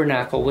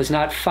tabernacle was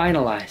not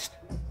finalized.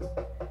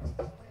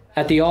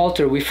 At the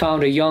altar we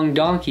found a young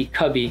donkey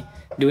cubby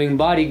doing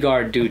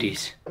bodyguard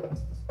duties.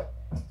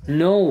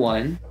 No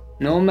one,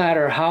 no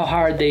matter how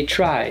hard they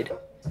tried,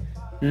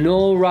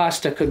 no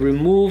Rasta could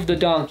remove the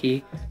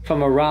donkey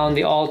from around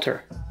the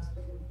altar.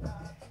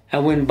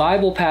 And when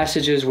Bible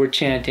passages were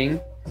chanting,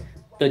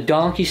 the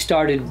donkey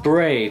started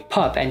bray,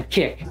 pup, and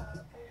kick.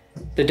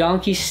 The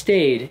donkey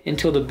stayed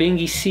until the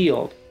bingi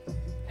sealed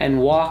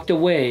and walked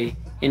away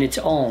in its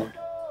own.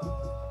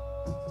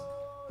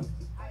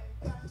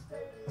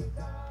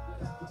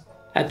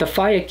 At the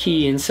fire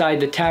key inside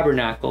the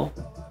tabernacle,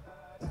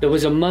 there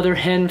was a mother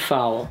hen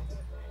fowl,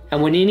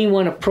 and when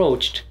anyone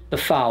approached the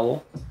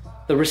fowl,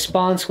 the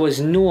response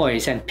was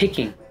noise and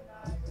picking.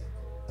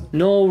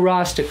 No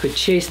Rasta could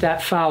chase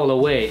that fowl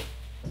away.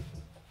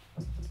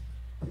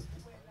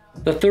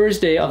 The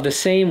Thursday of the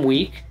same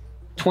week,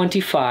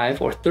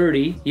 25 or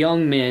 30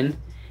 young men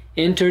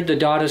entered the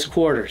daughter's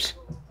quarters.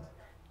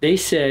 They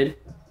said,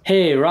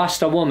 "Hey,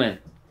 Rasta woman,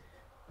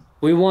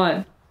 we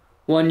want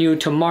one you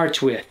to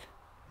march with."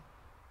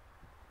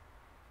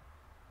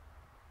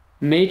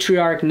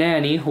 Matriarch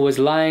Nanny, who was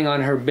lying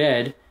on her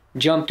bed,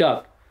 jumped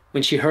up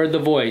when she heard the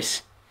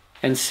voice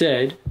and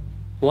said,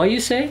 "What you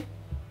say?"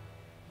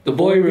 The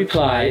boy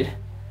replied,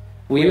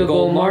 "We'll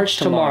go march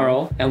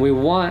tomorrow, and we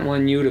want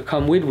one you to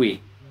come with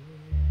we.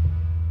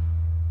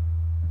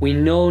 We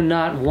know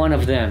not one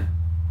of them."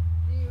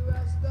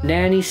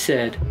 Nanny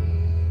said,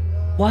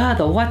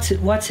 "Wada, what's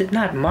it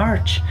not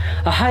march?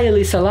 A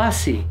Haile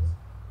Selassie."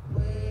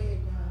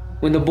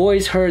 When the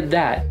boys heard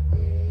that,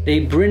 they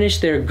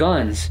brandished their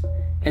guns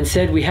and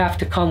said we have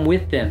to come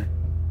with them.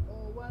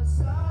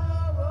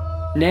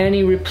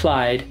 Nanny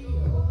replied,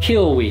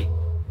 "Kill we.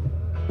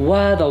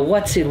 Wada,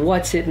 what's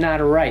it not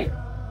right?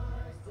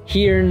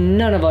 Here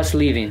none of us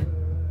leaving."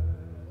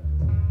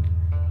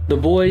 The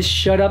boys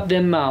shut up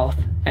their mouth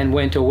and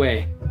went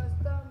away.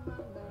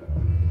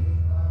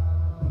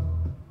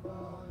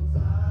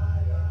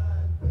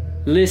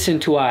 Listen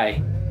to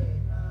I.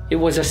 It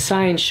was a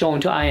sign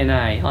shown to I and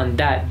I on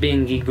that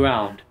bingy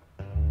ground.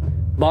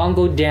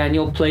 Bongo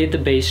Daniel played the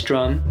bass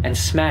drum and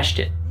smashed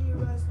it.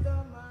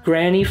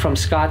 Granny from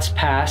Scott's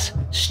Pass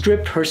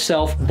stripped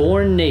herself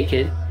born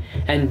naked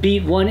and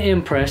beat one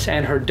Empress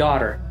and her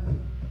daughter.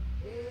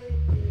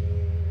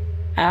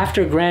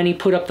 After Granny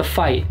put up the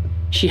fight,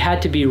 she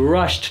had to be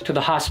rushed to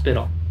the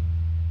hospital.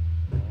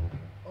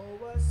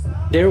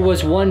 There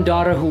was one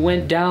daughter who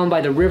went down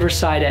by the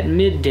riverside at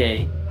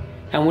midday,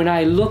 and when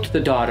I looked, the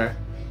daughter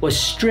was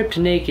stripped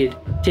naked,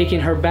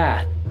 taking her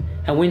bath,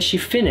 and when she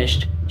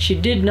finished, she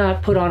did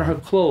not put on her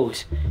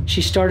clothes.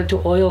 She started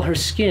to oil her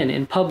skin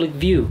in public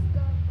view.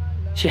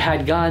 She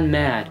had gone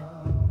mad.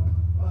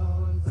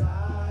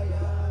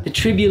 The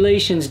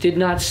tribulations did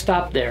not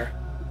stop there.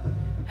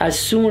 As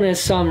soon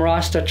as some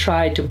Rasta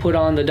tried to put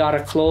on the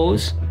daughter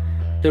clothes,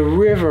 the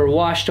river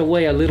washed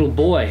away a little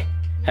boy.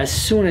 As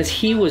soon as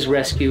he was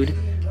rescued,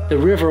 the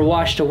river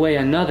washed away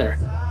another.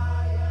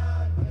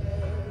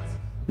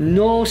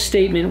 No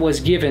statement was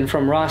given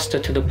from Rasta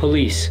to the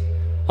police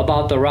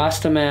about the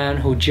Rasta man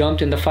who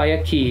jumped in the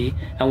Fayaqui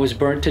and was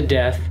burnt to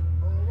death.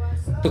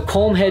 The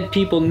Combhead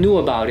people knew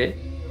about it,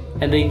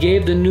 and they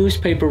gave the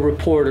newspaper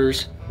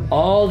reporters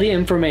all the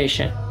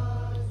information.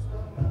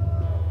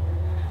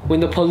 When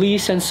the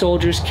police and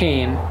soldiers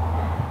came,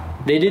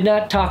 they did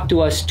not talk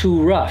to us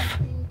too rough.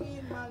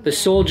 The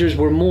soldiers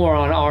were more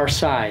on our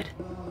side.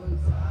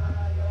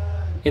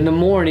 In the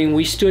morning,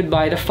 we stood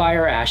by the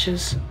fire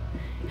ashes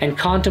and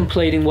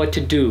contemplating what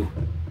to do.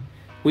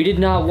 We did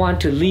not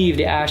want to leave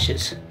the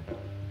ashes.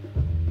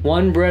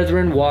 One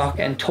brethren walked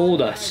and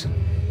told us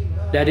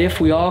that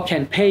if we all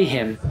can pay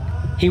him,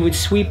 he would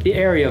sweep the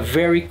area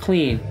very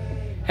clean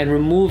and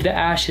remove the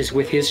ashes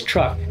with his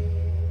truck.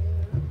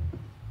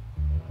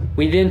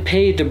 We then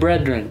paid the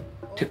brethren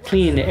to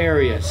clean the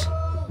areas.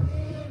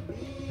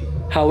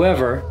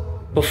 However,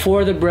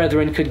 before the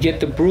brethren could get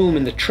the broom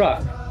in the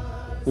truck,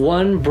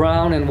 one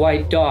brown and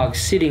white dog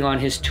sitting on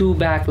his two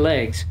back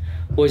legs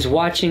was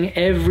watching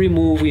every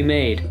move we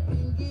made.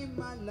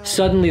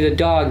 Suddenly the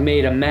dog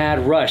made a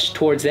mad rush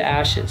towards the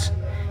ashes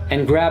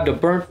and grabbed a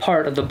burnt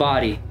part of the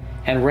body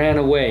and ran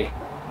away.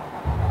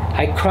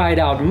 I cried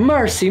out,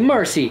 "Mercy,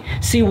 mercy!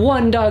 See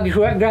one dog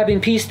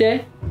grabbing peace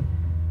there?"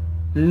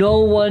 No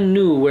one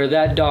knew where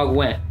that dog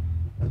went.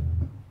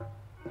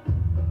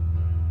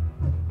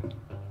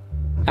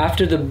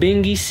 After the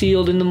bingy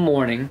sealed in the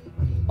morning,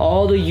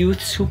 all the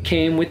youths who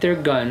came with their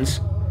guns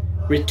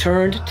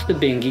returned to the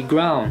bingy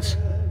grounds.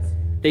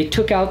 They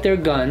took out their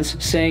guns,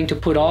 saying to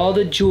put all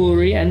the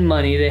jewelry and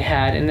money they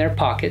had in their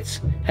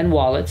pockets and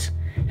wallets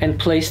and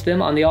place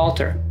them on the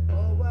altar.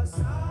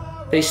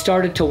 They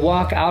started to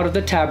walk out of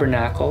the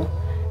tabernacle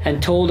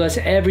and told us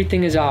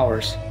everything is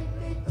ours.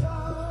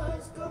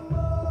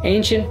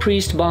 Ancient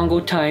priest Bongo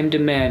Time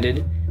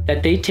demanded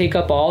that they take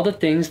up all the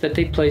things that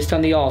they placed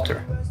on the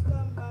altar.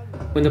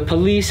 When the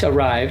police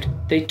arrived,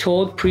 they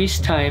told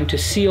priest Time to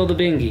seal the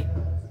bingy.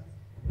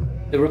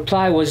 The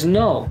reply was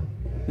no.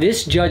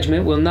 This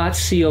judgment will not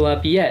seal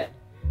up yet.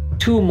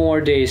 2 more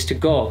days to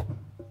go.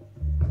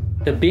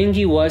 The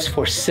bingy was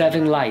for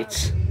 7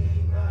 lights.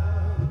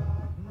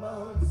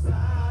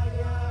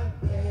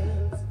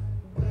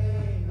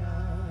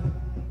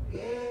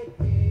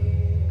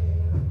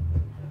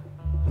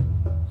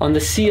 On the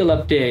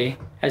seal-up day,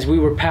 as we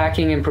were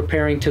packing and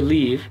preparing to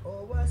leave,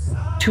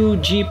 2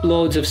 jeep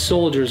loads of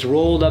soldiers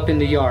rolled up in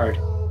the yard.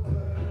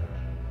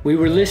 We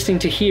were listening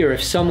to hear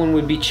if someone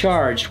would be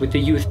charged with the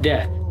youth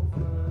death.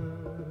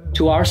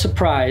 To our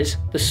surprise,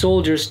 the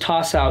soldiers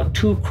toss out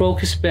 2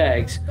 crocus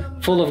bags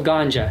full of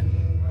ganja.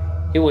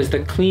 It was the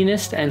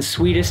cleanest and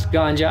sweetest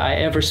ganja I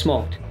ever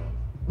smoked.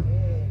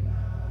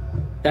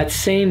 That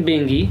same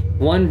bingy,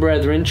 one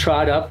brethren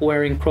trod up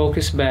wearing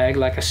crocus bag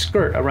like a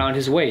skirt around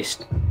his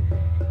waist.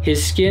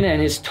 His skin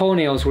and his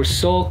toenails were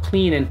so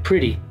clean and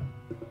pretty.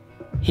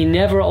 He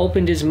never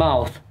opened his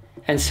mouth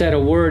and said a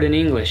word in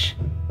English.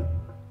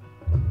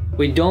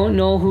 We don't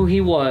know who he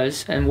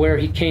was and where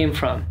he came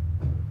from.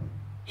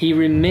 He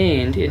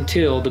remained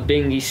until the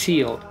bingy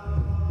sealed.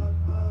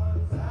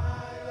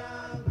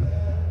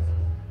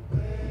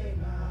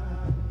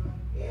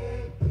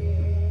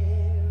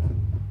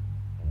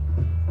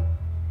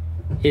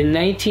 In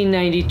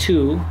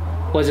 1992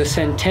 was a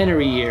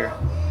centenary year,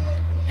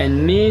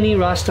 and many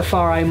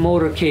Rastafari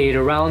motorcade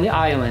around the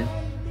island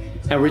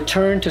and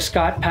returned to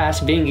Scott Pass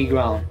bingy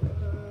ground.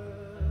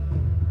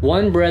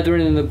 One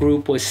brethren in the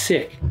group was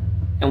sick,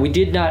 and we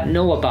did not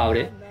know about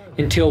it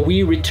until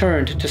we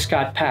returned to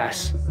Scott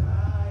Pass.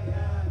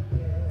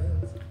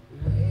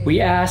 We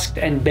asked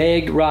and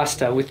begged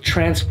Rasta with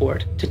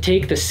transport to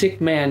take the sick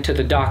man to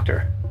the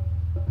doctor.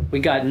 We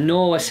got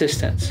no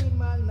assistance.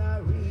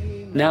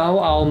 Now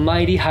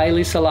Almighty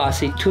Haile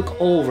Selassie took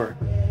over,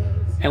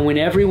 and when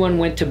everyone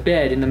went to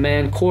bed in the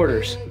man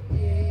quarters,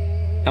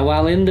 and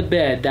while in the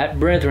bed that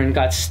brethren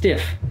got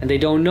stiff and they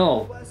don't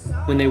know,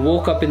 when they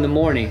woke up in the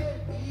morning,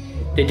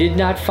 they did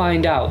not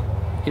find out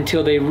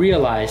until they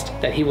realized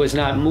that he was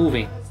not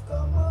moving.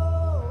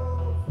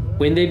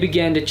 When they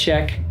began to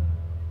check,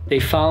 they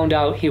found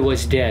out he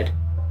was dead.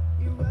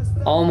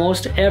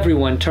 Almost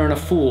everyone turned a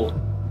fool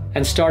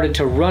and started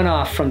to run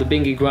off from the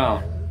Bingi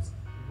ground.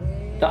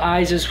 The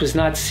Isis was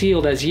not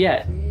sealed as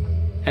yet,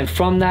 and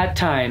from that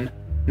time,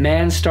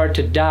 man started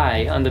to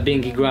die on the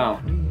Bingi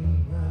ground.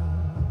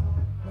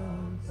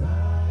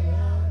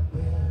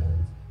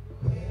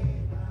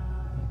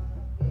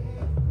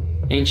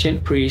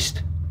 Ancient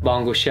priest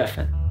Bongo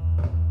Shefen.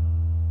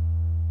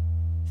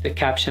 The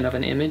caption of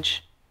an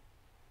image.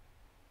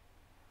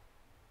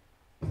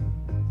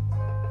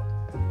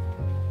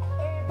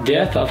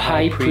 Death of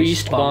High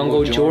Priest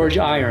Bongo George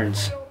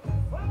Irons.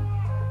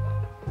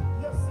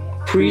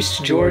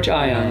 Priest George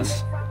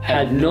Irons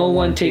had no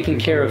one taking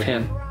care of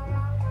him,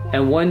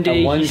 and one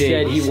day he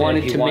said he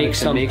wanted to make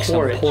some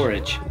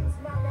porridge.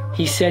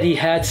 He said he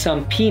had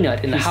some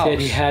peanut in the house,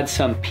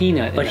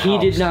 but he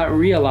did not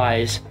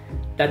realize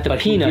that the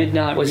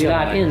peanut was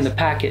not in the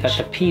package.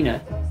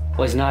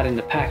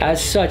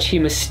 As such, he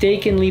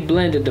mistakenly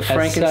blended the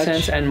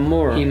frankincense and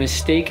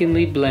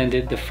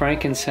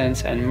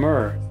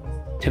myrrh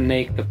to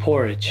make the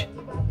porridge.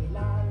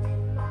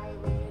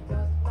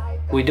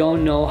 We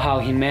don't know how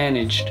he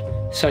managed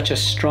such a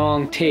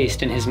strong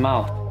taste in his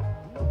mouth.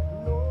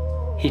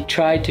 He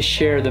tried to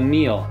share the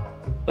meal,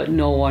 but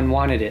no one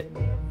wanted it.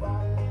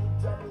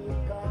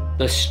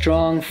 The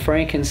strong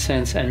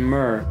frankincense and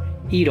myrrh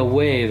eat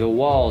away the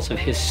walls of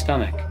his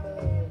stomach.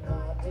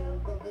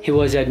 He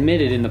was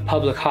admitted in the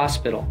public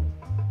hospital.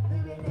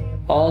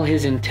 All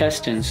his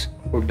intestines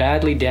were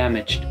badly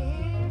damaged,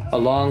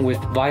 along with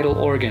vital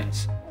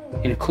organs,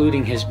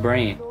 including his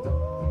brain.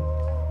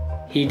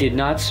 He did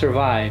not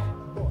survive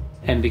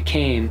and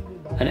became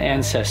an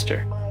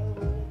ancestor.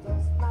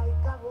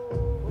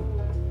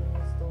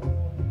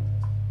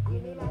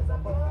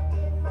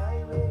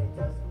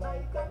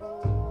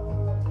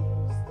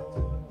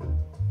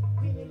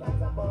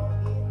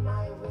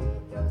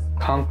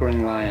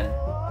 Conquering Lion,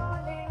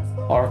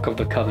 Ark of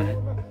the Covenant.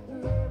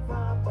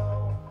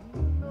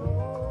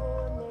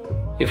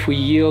 If we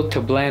yield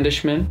to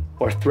blandishment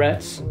or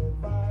threats,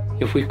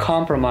 if we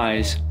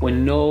compromise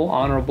when no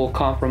honorable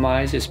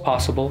compromise is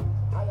possible,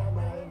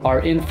 our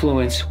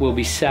influence will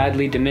be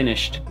sadly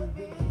diminished,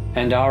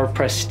 and our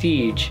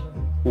prestige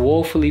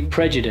woefully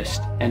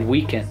prejudiced and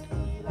weakened.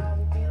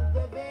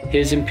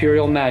 His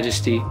Imperial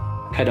Majesty,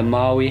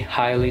 Kadamawi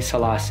Haile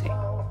Selassie.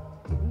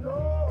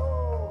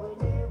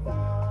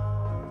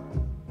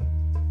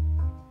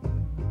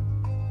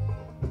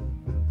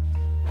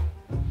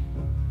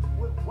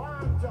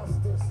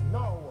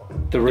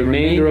 The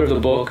remainder of the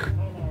book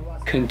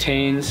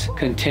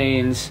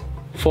contains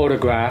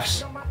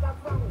photographs,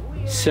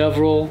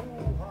 several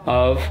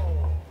of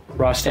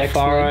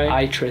Rastafari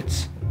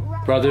Incents,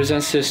 brothers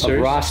and sisters of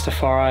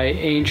Rastafari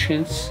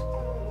Ancients,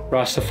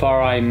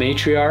 Rastafari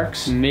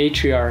matriarchs,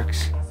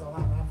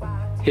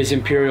 His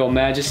Imperial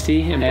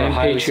Majesty Emperor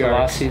Haile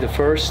Selassie I,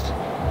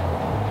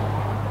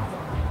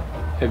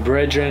 a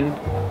brethren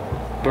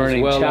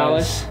burning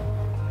chalice,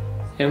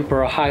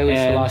 Emperor Haile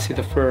Selassie I,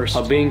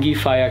 Abengi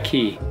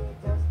Fayaki,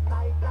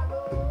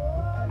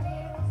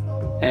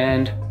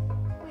 and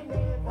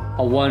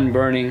a one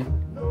burning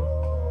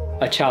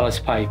a chalice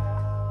pipe.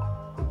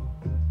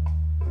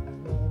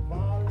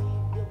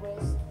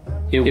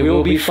 It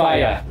will be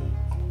fire,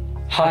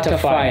 hata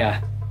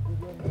fire,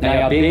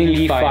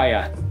 Nyabengi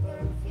fire.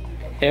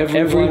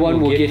 Everyone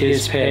will get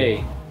his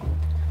pay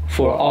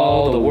for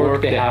all the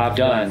work they have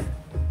done.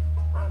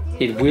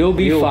 It will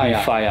be fire,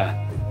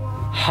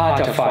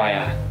 hata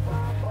fire,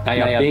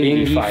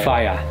 Nyabengi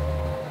fire.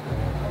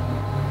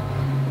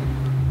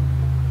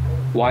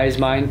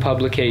 Wisemind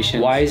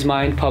Publications.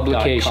 Wisemind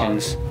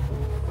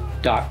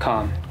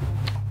Publications.com.